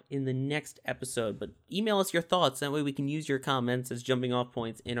coming up in the next episode. But email us your thoughts, that way we can use your comments as jumping off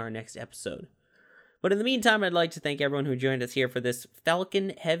points in our next episode. But in the meantime, I'd like to thank everyone who joined us here for this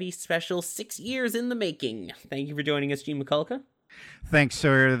Falcon Heavy special 6 years in the making. Thank you for joining us, Gene McCullough. Thanks,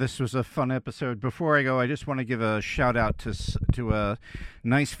 Sawyer. This was a fun episode. Before I go, I just want to give a shout out to a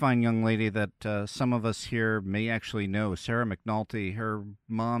nice, fine young lady that some of us here may actually know, Sarah McNulty. Her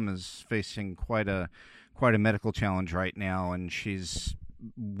mom is facing quite a medical challenge right now, and she's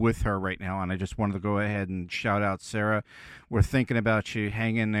with her right now. And I just wanted to go ahead and shout out Sarah. We're thinking about you.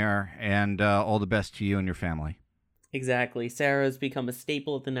 Hang in there, and all the best to you and your family. Exactly. Sarah has become a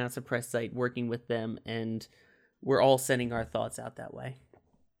staple at the NASA press site, working with them, and we're all sending our thoughts out that way.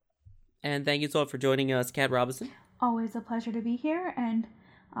 And thank you so much for joining us, Kat Robinson. Always a pleasure to be here. And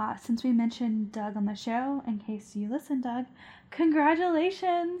since we mentioned Doug on the show, in case you listen, Doug,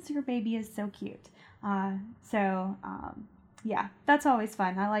 congratulations! Your baby is so cute. Yeah, that's always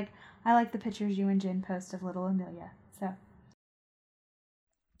fun. I like the pictures you and Jen post of little Amelia. So.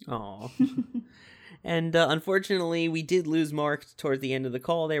 Aw. And unfortunately, we did lose Mark towards the end of the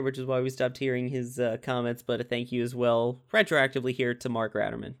call there, which is why we stopped hearing his comments, but a thank you as well, retroactively here to Mark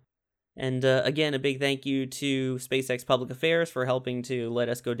Ratterman. And again, a big thank you to SpaceX Public Affairs for helping to let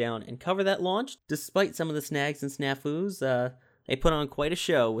us go down and cover that launch. Despite some of the snags and snafus, they put on quite a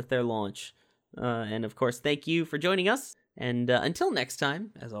show with their launch. And of course, thank you for joining us. And until next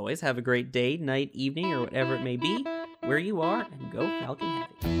time, as always, have a great day, night, evening, or whatever it may be, where you are, and go Falcon Heavy.